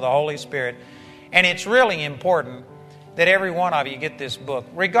baptism of the Holy Spirit. And it's really important that every one of you get this book,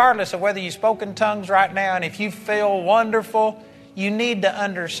 regardless of whether you spoke in tongues right now, and if you feel wonderful, you need to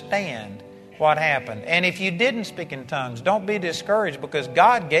understand what happened. And if you didn't speak in tongues, don't be discouraged, because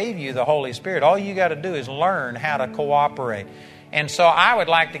God gave you the Holy Spirit. All you got to do is learn how to cooperate. And so I would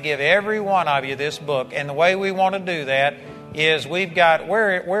like to give every one of you this book, and the way we want to do that is we've got,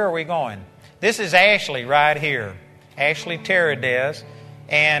 where are we going? This is Ashley right here, Ashley Teradez.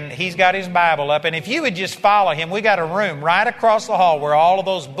 And he's got his Bible up. And if you would just follow him, we got a room right across the hall where all of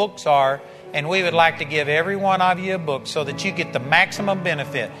those books are. And we would like to give every one of you a book so that you get the maximum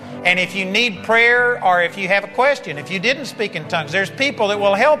benefit. And if you need prayer, or if you have a question, if you didn't speak in tongues, there's people that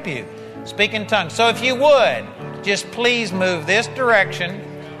will help you speak in tongues. So if you would, just please move this direction.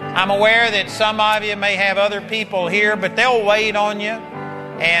 I'm aware that some of you may have other people here, but they'll wait on you.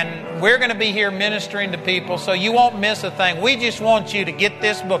 And we're going to be here ministering to people, so you won't miss a thing. We just want you to get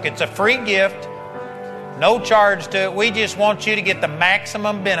this book. It's a free gift, no charge to it. We just want you to get the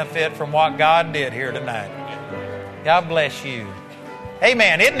maximum benefit from what God did here tonight. God bless you.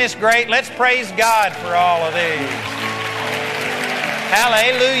 Amen. Isn't this great? Let's praise God for all of these.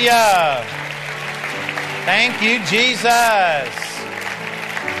 Hallelujah. Thank you, Jesus.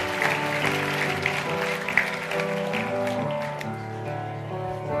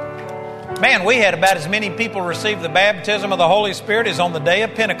 Man, we had about as many people receive the baptism of the Holy Spirit as on the day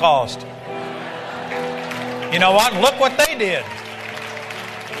of Pentecost. You know what? Look what they did.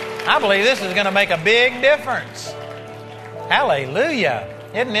 I believe this is going to make a big difference. Hallelujah.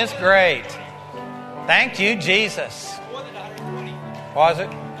 Isn't this great? Thank you, Jesus. Was it?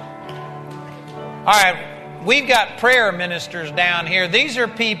 All right. We've got prayer ministers down here. These are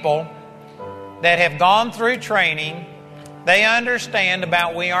people that have gone through training. They understand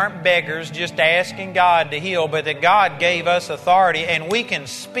about we aren't beggars just asking God to heal, but that God gave us authority and we can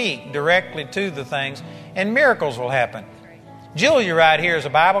speak directly to the things and miracles will happen. Julia right here is a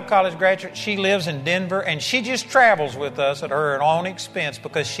Bible college graduate. She lives in Denver and she just travels with us at her own expense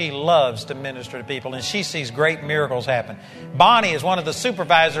because she loves to minister to people and she sees great miracles happen. Bonnie is one of the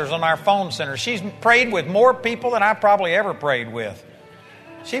supervisors on our phone center. She's prayed with more people than I probably ever prayed with.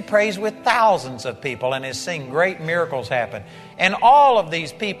 She prays with thousands of people and has seen great miracles happen. And all of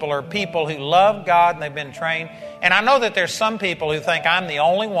these people are people who love God and they've been trained. And I know that there's some people who think I'm the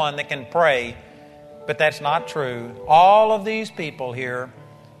only one that can pray, but that's not true. All of these people here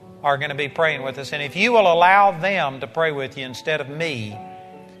are going to be praying with us. And if you will allow them to pray with you instead of me,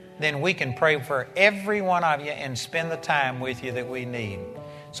 then we can pray for every one of you and spend the time with you that we need.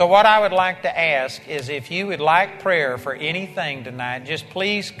 So what I would like to ask is if you would like prayer for anything tonight, just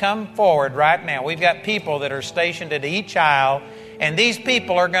please come forward right now. We've got people that are stationed at each aisle, and these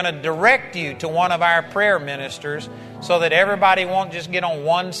people are going to direct you to one of our prayer ministers so that everybody won't just get on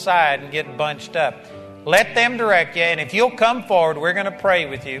one side and get bunched up. Let them direct you, and if you'll come forward, we're going to pray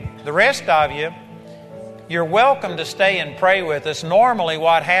with you. The rest of you, you're welcome to stay and pray with us. Normally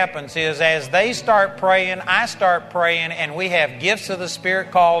what happens is as they start praying, I start praying, and we have gifts of the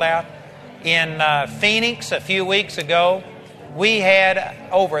Spirit called out. In Phoenix a few weeks ago, we had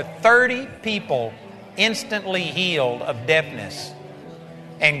over 30 people instantly healed of deafness.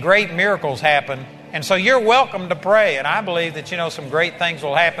 And great miracles happened And so you're welcome to pray, and I believe that, some great things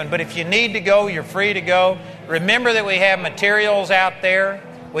will happen. But if you need to go, you're free to go. Remember that we have materials out there.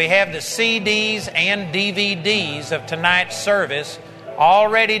 We have the CDs and DVDs of tonight's service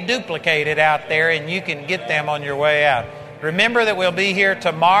already duplicated out there, and you can get them on your way out. Remember that we'll be here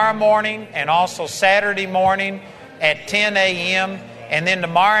tomorrow morning and also Saturday morning at 10 a.m., and then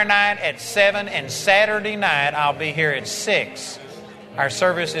tomorrow night at 7, and Saturday night I'll be here at 6. Our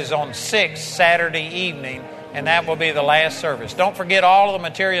service is on 6 Saturday evening, and that will be the last service. Don't forget all of the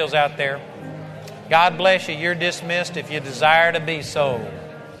materials out there. God bless you. You're dismissed if you desire to be so.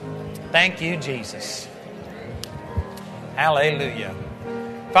 Thank you, Jesus. Hallelujah.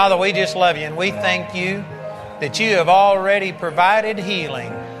 Father, we just love you, and we thank you that you have already provided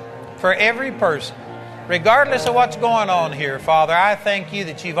healing for every person. Regardless of what's going on here, Father, I thank you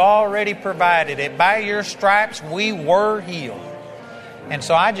that you've already provided it. By your stripes, we were healed. And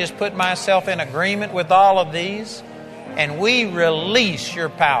so I just put myself in agreement with all of these, and we release your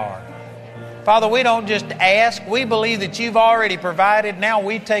power. Father, we don't just ask. We believe that you've already provided. Now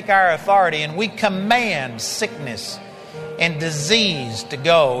we take our authority and we command sickness and disease to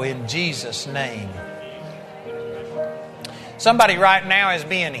go in Jesus' name. Somebody right now is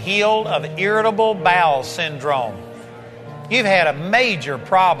being healed of irritable bowel syndrome. You've had a major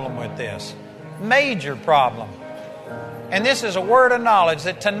problem with this. Major problem. And this is a word of knowledge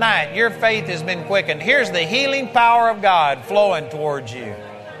that tonight your faith has been quickened. Here's the healing power of God flowing towards you.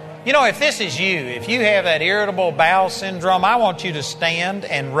 If this is you, if you have that irritable bowel syndrome, I want you to stand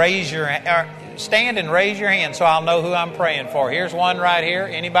and raise your hand so I'll know who I'm praying for. Here's one right here.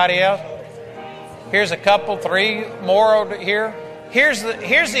 Anybody else? Here's a couple, 3 more over here. Here's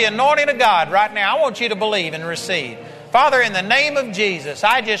the anointing of God right now. I want you to believe and receive. Father, in the name of Jesus,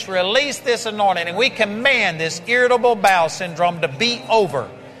 I just release this anointing, and we command this irritable bowel syndrome to be over.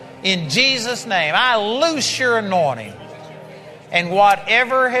 In Jesus' name, I loose your anointing. And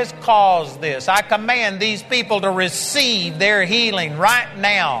whatever has caused this, I command these people to receive their healing right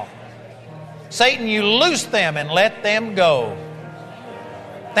now. Satan, you loose them and let them go.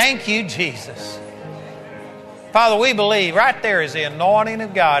 Thank you, Jesus. Father, we believe right there is the anointing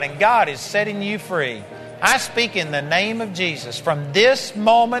of God, and God is setting you free. I speak in the name of Jesus. From this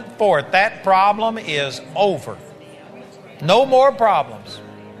moment forth, that problem is over. No more problems.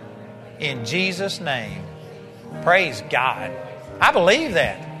 In Jesus' name. Praise God. I believe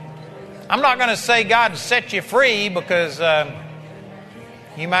that. I'm not going to say God set you free because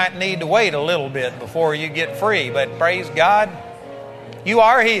you might need to wait a little bit before you get free. But praise God, you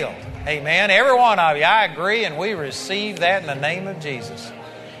are healed. Amen. Every one of you, I agree, and we receive that in the name of Jesus.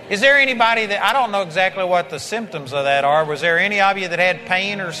 Is there anybody that, I don't know exactly what the symptoms of that are. Was there any of you that had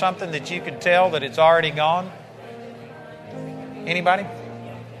pain or something that you could tell that it's already gone? Anybody?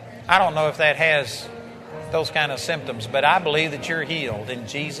 I don't know if that has those kind of symptoms, but I believe that you're healed in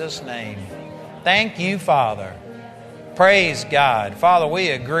Jesus' name. Thank you, Father. Praise God. Father, we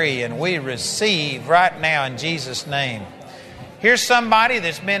agree and we receive right now in Jesus' name. Here's somebody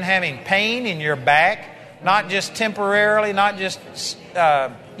that's been having pain in your back, not just temporarily, not just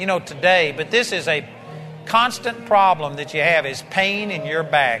today, but this is a constant problem that you have, is pain in your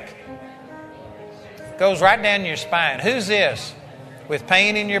back. Goes right down your spine. Who's this with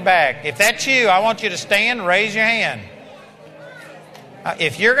pain in your back? If that's you, I want you to stand, raise your hand.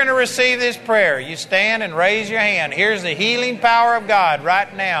 If you're going to receive this prayer, you stand and raise your hand. Here's the healing power of God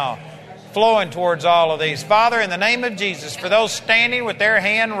right now flowing towards all of these. Father, in the name of Jesus, for those standing with their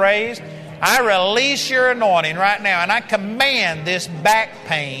hand raised, I release your anointing right now, and I command this back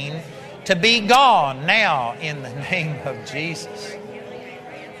pain to be gone now in the name of Jesus.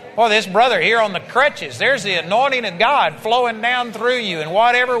 Boy, this brother here on the crutches, there's the anointing of God flowing down through you, and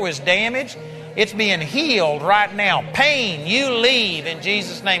whatever was damaged, it's being healed right now. Pain, you leave in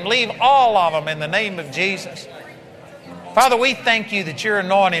Jesus' name. Leave all of them in the name of Jesus. Father, we thank you that your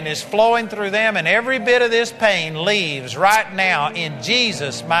anointing is flowing through them, and every bit of this pain leaves right now in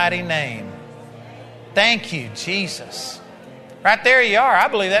Jesus' mighty name. Thank you, Jesus. Right there you are. I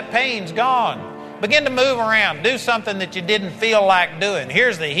believe that pain's gone. Begin to move around. Do something that you didn't feel like doing.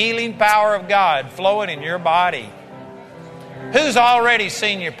 Here's the healing power of God flowing in your body. Who's already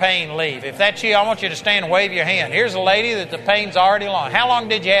seen your pain leave? If that's you, I want you to stand and wave your hand. Here's a lady that the pain's already gone. How long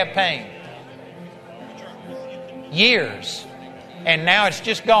did you have pain? Years. And now it's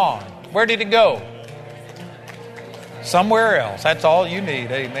just gone. Where did it go? Somewhere else. That's all you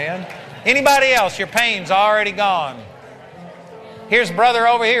need. Amen. Anybody else, your pain's already gone. Here's brother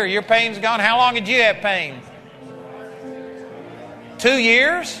over here. Your pain's gone. How long did you have pain? 2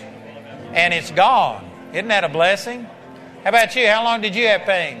 years? And it's gone. Isn't that a blessing? How about you? How long did you have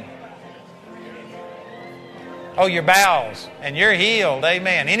pain? Oh, your bowels. And you're healed.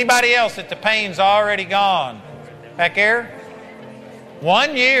 Amen. Anybody else that the pain's already gone? Back there?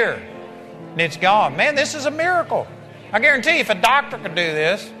 1 year. And it's gone. Man, this is a miracle. I guarantee you, if a doctor could do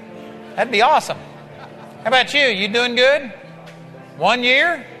this, that'd be awesome. How about you? You doing good? 1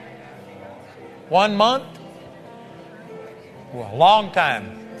 year? 1 month? Well, a long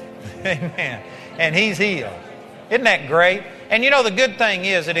time. Amen. And he's healed. Isn't that great? And you know, the good thing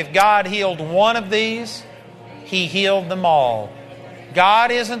is that if God healed one of these, He healed them all.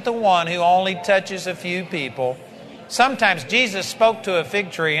 God isn't the one who only touches a few people. Sometimes Jesus spoke to a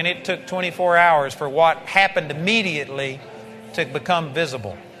fig tree and it took 24 hours for what happened immediately to become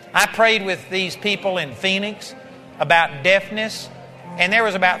visible. I prayed with these people in Phoenix about deafness, and there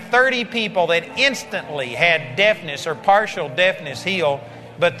was about 30 people that instantly had deafness or partial deafness healed.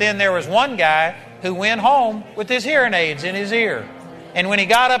 But then there was one guy who went home with his hearing aids in his ear. And when he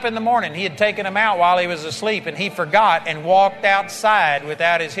got up in the morning, he had taken them out while he was asleep, and he forgot and walked outside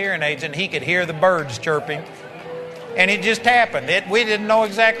without his hearing aids, and he could hear the birds chirping. And it just happened. We didn't know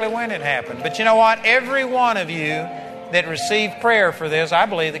exactly when it happened. But you know what? Every one of you that received prayer for this, I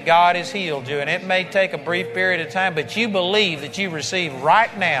believe that God has healed you. And it may take a brief period of time, but you believe that you receive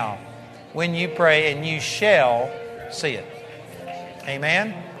right now when you pray, and you shall see it.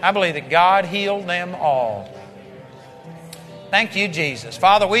 Amen? I believe that God healed them all. Thank you, Jesus.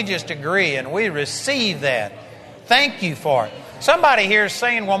 Father, we just agree and we receive that. Thank you for it. Somebody here is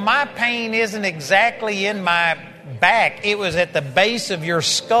saying, well, my pain isn't exactly in my back. It was at the base of your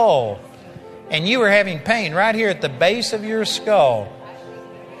skull. And you were having pain right here at the base of your skull.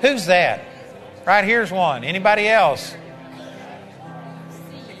 Who's that? Right here's one. Anybody else?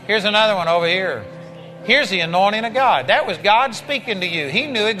 Here's another one over here. Here's the anointing of God. That was God speaking to you. He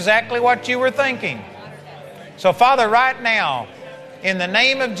knew exactly what you were thinking. So, Father, right now, in the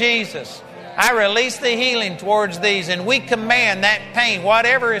name of Jesus, I release the healing towards these, and we command that pain,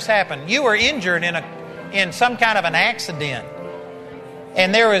 whatever has happened. You were injured in some kind of an accident,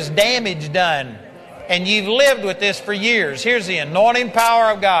 and there was damage done, and you've lived with this for years. Here's the anointing power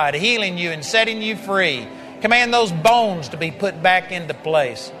of God healing you and setting you free. Command those bones to be put back into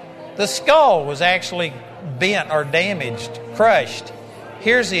place. The skull was actually bent or damaged, crushed.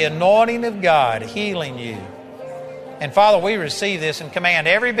 Here's the anointing of God healing you. And Father, we receive this and command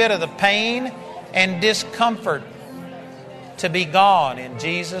every bit of the pain and discomfort to be gone in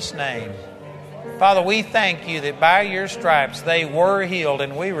Jesus' name. Father, we thank you that by your stripes they were healed,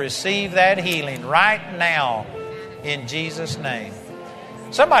 and we receive that healing right now in Jesus' name.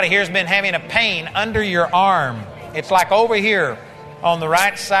 Somebody here has been having a pain under your arm. It's like over here on the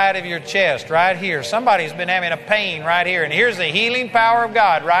right side of your chest, right here. Somebody's been having a pain right here, and here's the healing power of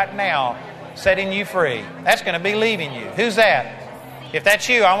God right now setting you free. That's going to be leaving you. Who's that? If that's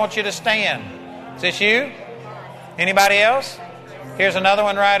you, I want you to stand. Is this you? Anybody else? Here's another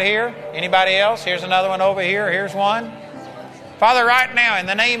one right here. Anybody else? Here's another one over here. Here's one. Father, right now, in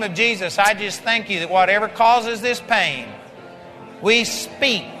the name of Jesus, I just thank you that whatever causes this pain, we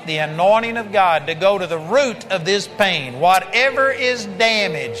speak the anointing of God to go to the root of this pain. Whatever is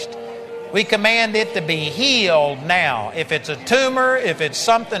damaged, we command it to be healed now. If it's a tumor, if it's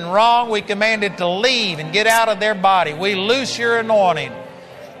something wrong, we command it to leave and get out of their body. We loose your anointing.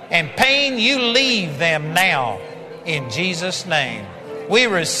 And pain, you leave them now in Jesus' name. We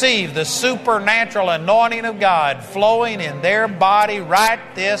receive the supernatural anointing of God flowing in their body right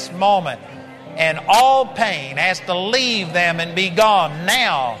this moment. And all pain has to leave them and be gone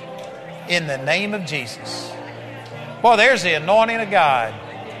now in the name of Jesus. Boy, there's the anointing of God.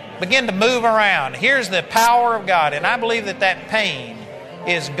 Begin to move around. Here's the power of God. And I believe that that pain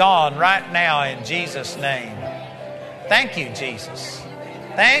is gone right now in Jesus' name. Thank you, Jesus.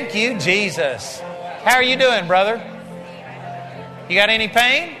 Thank you, Jesus. How are you doing, brother? You got any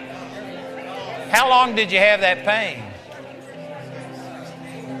pain? How long did you have that pain?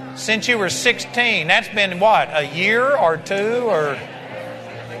 Since you were 16. That's been what? A year or two? Or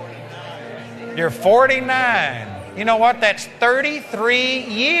you're 49. You know what? That's 33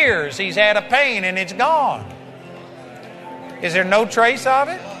 years he's had a pain and it's gone. Is there no trace of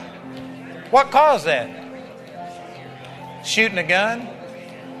it? What caused that? Shooting a gun?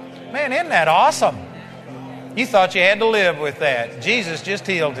 Man, isn't that awesome? You thought you had to live with that. Jesus just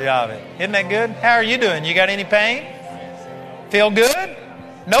healed you of it. Isn't that good? How are you doing? You got any pain? Feel good?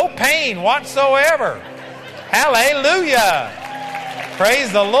 No pain whatsoever. Hallelujah.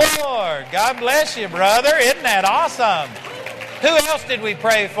 Praise the Lord. God bless you, brother. Isn't that awesome? Who else did we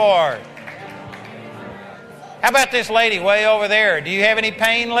pray for? How about this lady way over there? Do you have any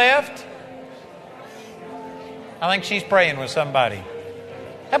pain left? I think she's praying with somebody.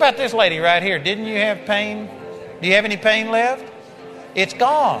 How about this lady right here? Didn't you have pain? Do you have any pain left? It's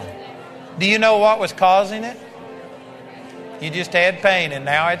gone. Do you know what was causing it? You just had pain and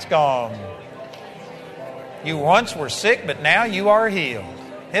now it's gone. You once were sick, but now you are healed.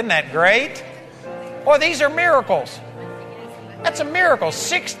 Isn't that great? Boy, these are miracles. That's a miracle.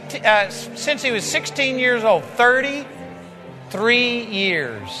 Since he was 16 years old, 33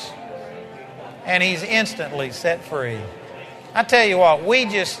 years. And he's instantly set free. I tell you what,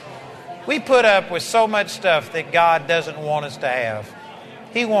 we put up with so much stuff that God doesn't want us to have.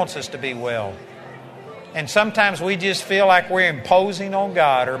 He wants us to be well. And sometimes we just feel like we're imposing on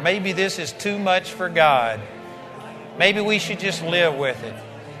God, or maybe this is too much for God. Maybe we should just live with it.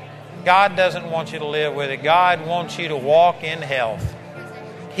 God doesn't want you to live with it. God wants you to walk in health.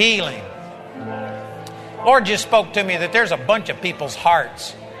 Healing. Lord just spoke to me that there's a bunch of people's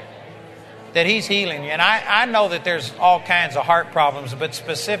hearts that He's healing you. And I know that there's all kinds of heart problems, but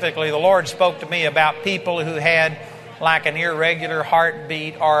specifically the Lord spoke to me about people who had like an irregular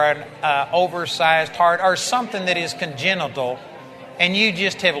heartbeat or an oversized heart or something that is congenital, and you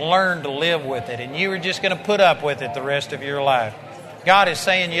just have learned to live with it, and you were just going to put up with it the rest of your life. God is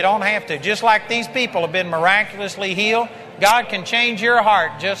saying you don't have to. Just like these people have been miraculously healed, God can change your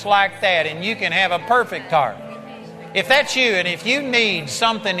heart just like that, and you can have a perfect heart. If that's you, and if you need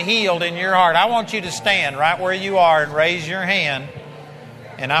something healed in your heart, I want you to stand right where you are and raise your hand.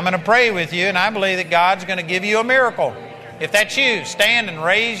 And I'm going to pray with you, and I believe that God's going to give you a miracle. If that's you, stand and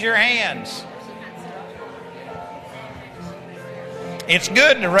raise your hands. It's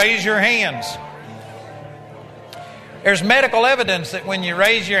good to raise your hands. There's medical evidence that when you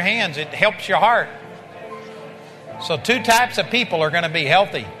raise your hands, it helps your heart. So two types of people are going to be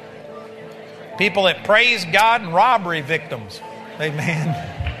healthy. People that praise God and robbery victims.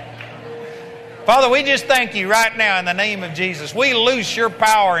 Amen. Father, we just thank you right now in the name of Jesus. We loose your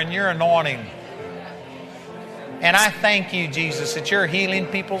power and your anointing. And I thank you, Jesus, that you're healing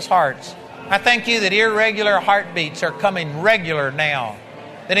people's hearts. I thank you that irregular heartbeats are coming regular now.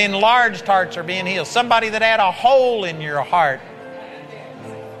 That enlarged hearts are being healed. Somebody that had a hole in your heart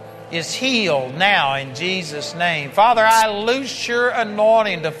is healed now in Jesus' name. Father, I loose your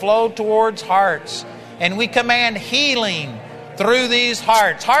anointing to flow towards hearts. And we command healing through these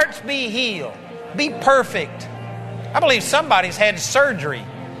hearts. Hearts be healed. Be perfect. I believe somebody's had surgery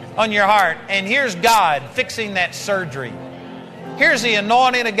on your heart, and here's God fixing that surgery. Here's the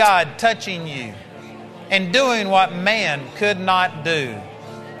anointing of God touching you and doing what man could not do.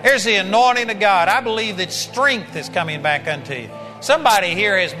 Here's the anointing of God. I believe that strength is coming back unto you. Somebody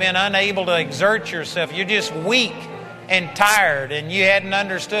here has been unable to exert yourself. You're just weak and tired, and you hadn't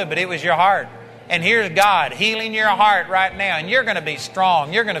understood, but it was your heart. And here's God healing your heart right now. And you're going to be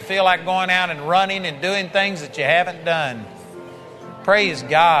strong. You're going to feel like going out and running and doing things that you haven't done. Praise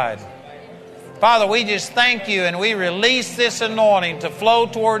God. Father, we just thank you, and we release this anointing to flow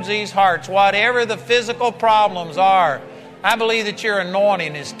towards these hearts. Whatever the physical problems are, I believe that your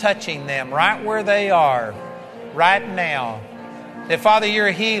anointing is touching them right where they are, right now. That, Father,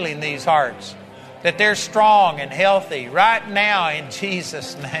 you're healing these hearts. That they're strong and healthy right now in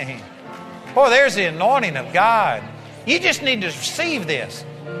Jesus' name. Boy, there's the anointing of God. You just need to receive this.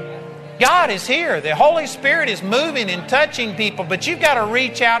 God is here. The Holy Spirit is moving and touching people, but you've got to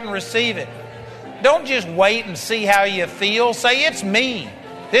reach out and receive it. Don't just wait and see how you feel. Say, it's me.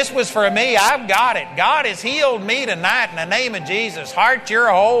 This was for me. I've got it. God has healed me tonight in the name of Jesus. Heart,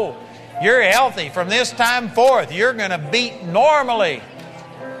 you're whole. You're healthy. From this time forth, you're going to beat normally.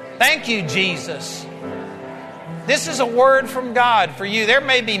 Thank you, Jesus. This is a word from God for you. There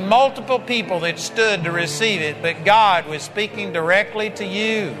may be multiple people that stood to receive it, but God was speaking directly to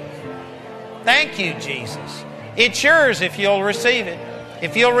you. Thank you, Jesus. It's yours if you'll receive it.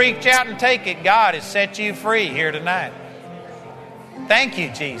 If you'll reach out and take it, God has set you free here tonight. Thank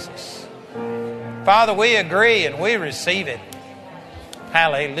you, Jesus. Father, we agree and we receive it.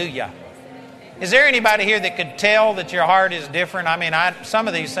 Hallelujah. Is there anybody here that could tell that your heart is different? I mean, some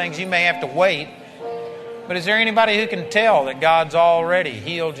of these things you may have to wait. But is there anybody who can tell that God's already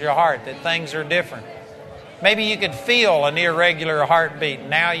healed your heart, that things are different? Maybe you could feel an irregular heartbeat.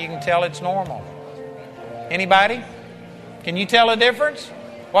 Now you can tell it's normal. Anybody? Can you tell a difference?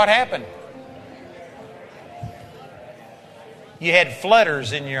 What happened? You had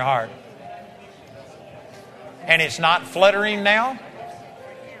flutters in your heart. And it's not fluttering now?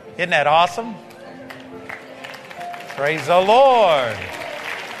 Isn't that awesome? Praise the Lord.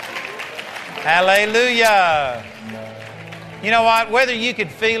 Hallelujah. You know what? Whether you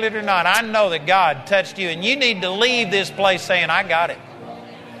could feel it or not, I know that God touched you, and you need to leave this place saying, I got it.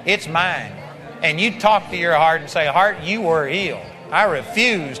 It's mine. And you talk to your heart and say, heart, you were healed. I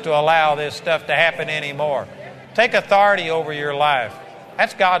refuse to allow this stuff to happen anymore. Take authority over your life.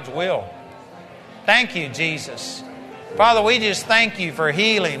 That's God's will. Thank you, Jesus. Father, we just thank you for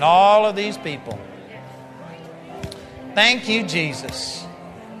healing all of these people. Thank you, Jesus.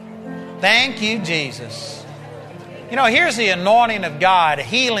 Thank you, Jesus. You know, here's the anointing of God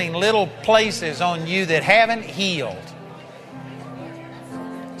healing little places on you that haven't healed.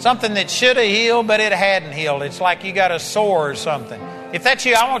 Something that should have healed, but it hadn't healed. It's like you got a sore or something. If that's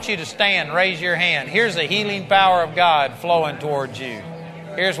you, I want you to stand, raise your hand. Here's the healing power of God flowing towards you.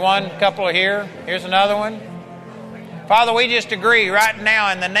 Here's one, couple here. Here's another one. Father, we just agree right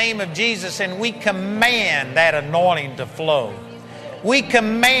now in the name of Jesus, and we command that anointing to flow. We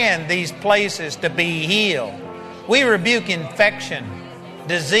command these places to be healed. We rebuke infection,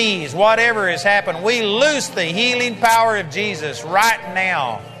 disease, whatever has happened. We loose the healing power of Jesus right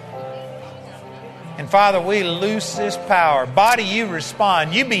now. And Father, we loose this power. Body, you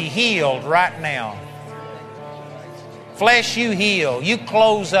respond. You be healed right now. Flesh, you heal. You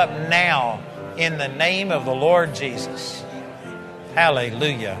close up now in the name of the Lord Jesus.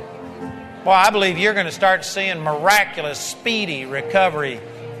 Hallelujah. Well, I believe you're going to start seeing miraculous, speedy recovery.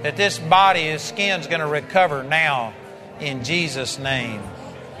 That this body, his skin's going to recover now in Jesus' name.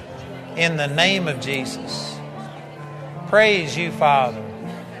 In the name of Jesus. Praise you, Father.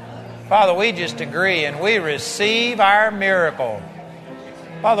 Father, we just agree and we receive our miracle.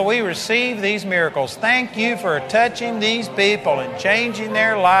 Father, we receive these miracles. Thank you for touching these people and changing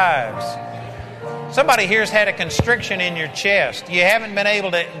their lives. Somebody here's had a constriction in your chest. You haven't been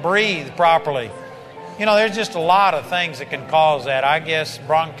able to breathe properly. You know, there's just a lot of things that can cause that. I guess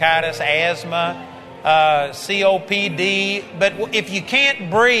bronchitis, asthma, COPD. But if you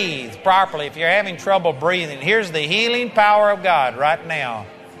can't breathe properly, if you're having trouble breathing, here's the healing power of God right now.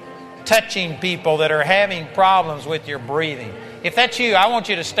 Touching people that are having problems with your breathing. If that's you, I want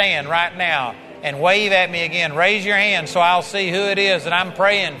you to stand right now and wave at me again. Raise your hand so I'll see who it is that I'm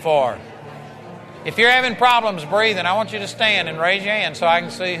praying for. If you're having problems breathing, I want you to stand and raise your hand so I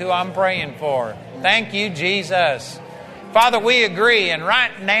can see who I'm praying for. Thank you, Jesus. Father, we agree, and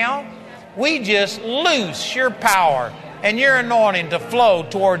right now, we just loose your power and your anointing to flow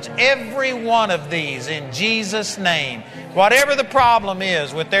towards every one of these in Jesus' name. Whatever the problem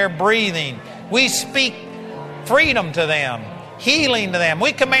is with their breathing, we speak freedom to them, healing to them.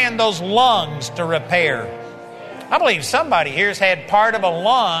 We command those lungs to repair. I believe somebody here has had part of a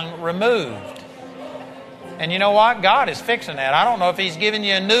lung removed. And you know what? God is fixing that. I don't know if He's giving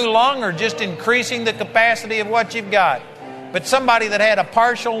you a new lung or just increasing the capacity of what you've got. But somebody that had a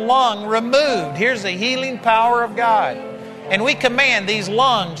partial lung removed, here's the healing power of God. And we command these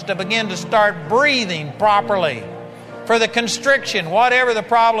lungs to begin to start breathing properly. For the constriction, whatever the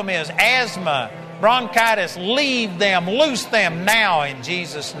problem is, asthma, bronchitis, leave them, loose them now in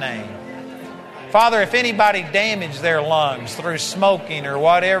Jesus' name. Father, if anybody damaged their lungs through smoking or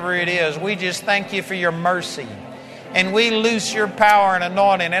whatever it is, we just thank you for your mercy. And we loose your power and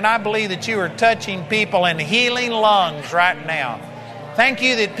anointing. And I believe that you are touching people and healing lungs right now. Thank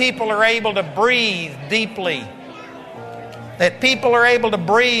you that people are able to breathe deeply. That people are able to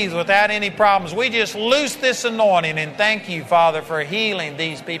breathe without any problems. We just loose this anointing and thank you, Father, for healing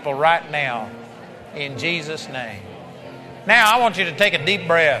these people right now. In Jesus' name. Now, I want you to take a deep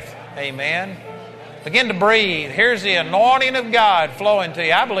breath. Amen. Begin to breathe. Here's the anointing of God flowing to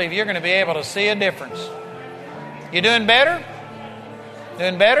you. I believe you're going to be able to see a difference. You doing better?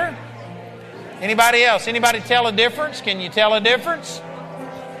 Doing better? Anybody else? Anybody tell a difference? Can you tell a difference?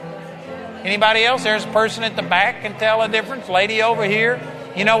 Anybody else? There's a person at the back can tell a difference. Lady over here.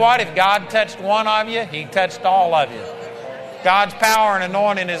 You know what? If God touched one of you, He touched all of you. God's power and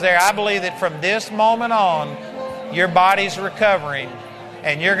anointing is there. I believe that from this moment on, your body's recovering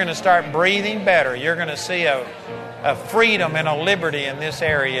and you're going to start breathing better. You're going to see a freedom and a liberty in this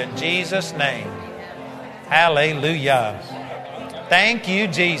area in Jesus' name. Hallelujah. Thank you,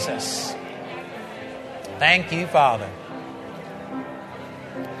 Jesus. Thank you, Father.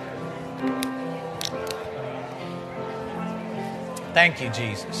 Thank you,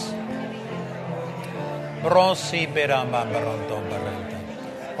 Jesus. Well,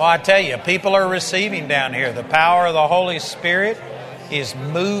 I tell you, people are receiving down here. The power of the Holy Spirit is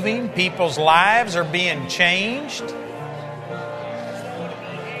moving. People's lives are being changed.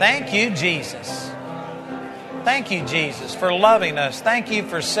 Thank you, Jesus. Thank you, Jesus, for loving us. Thank you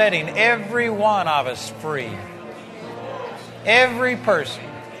for setting every one of us free. Every person.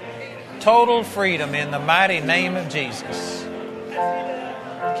 Total freedom in the mighty name of Jesus.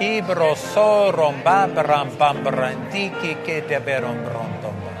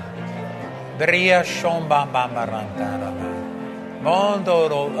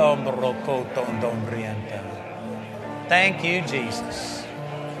 Thank you, Jesus.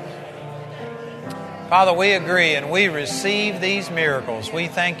 Father, we agree and we receive these miracles. We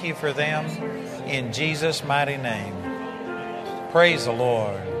thank you for them in Jesus' mighty name. Praise the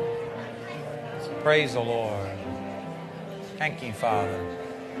Lord. Praise the Lord. Thank you, Father.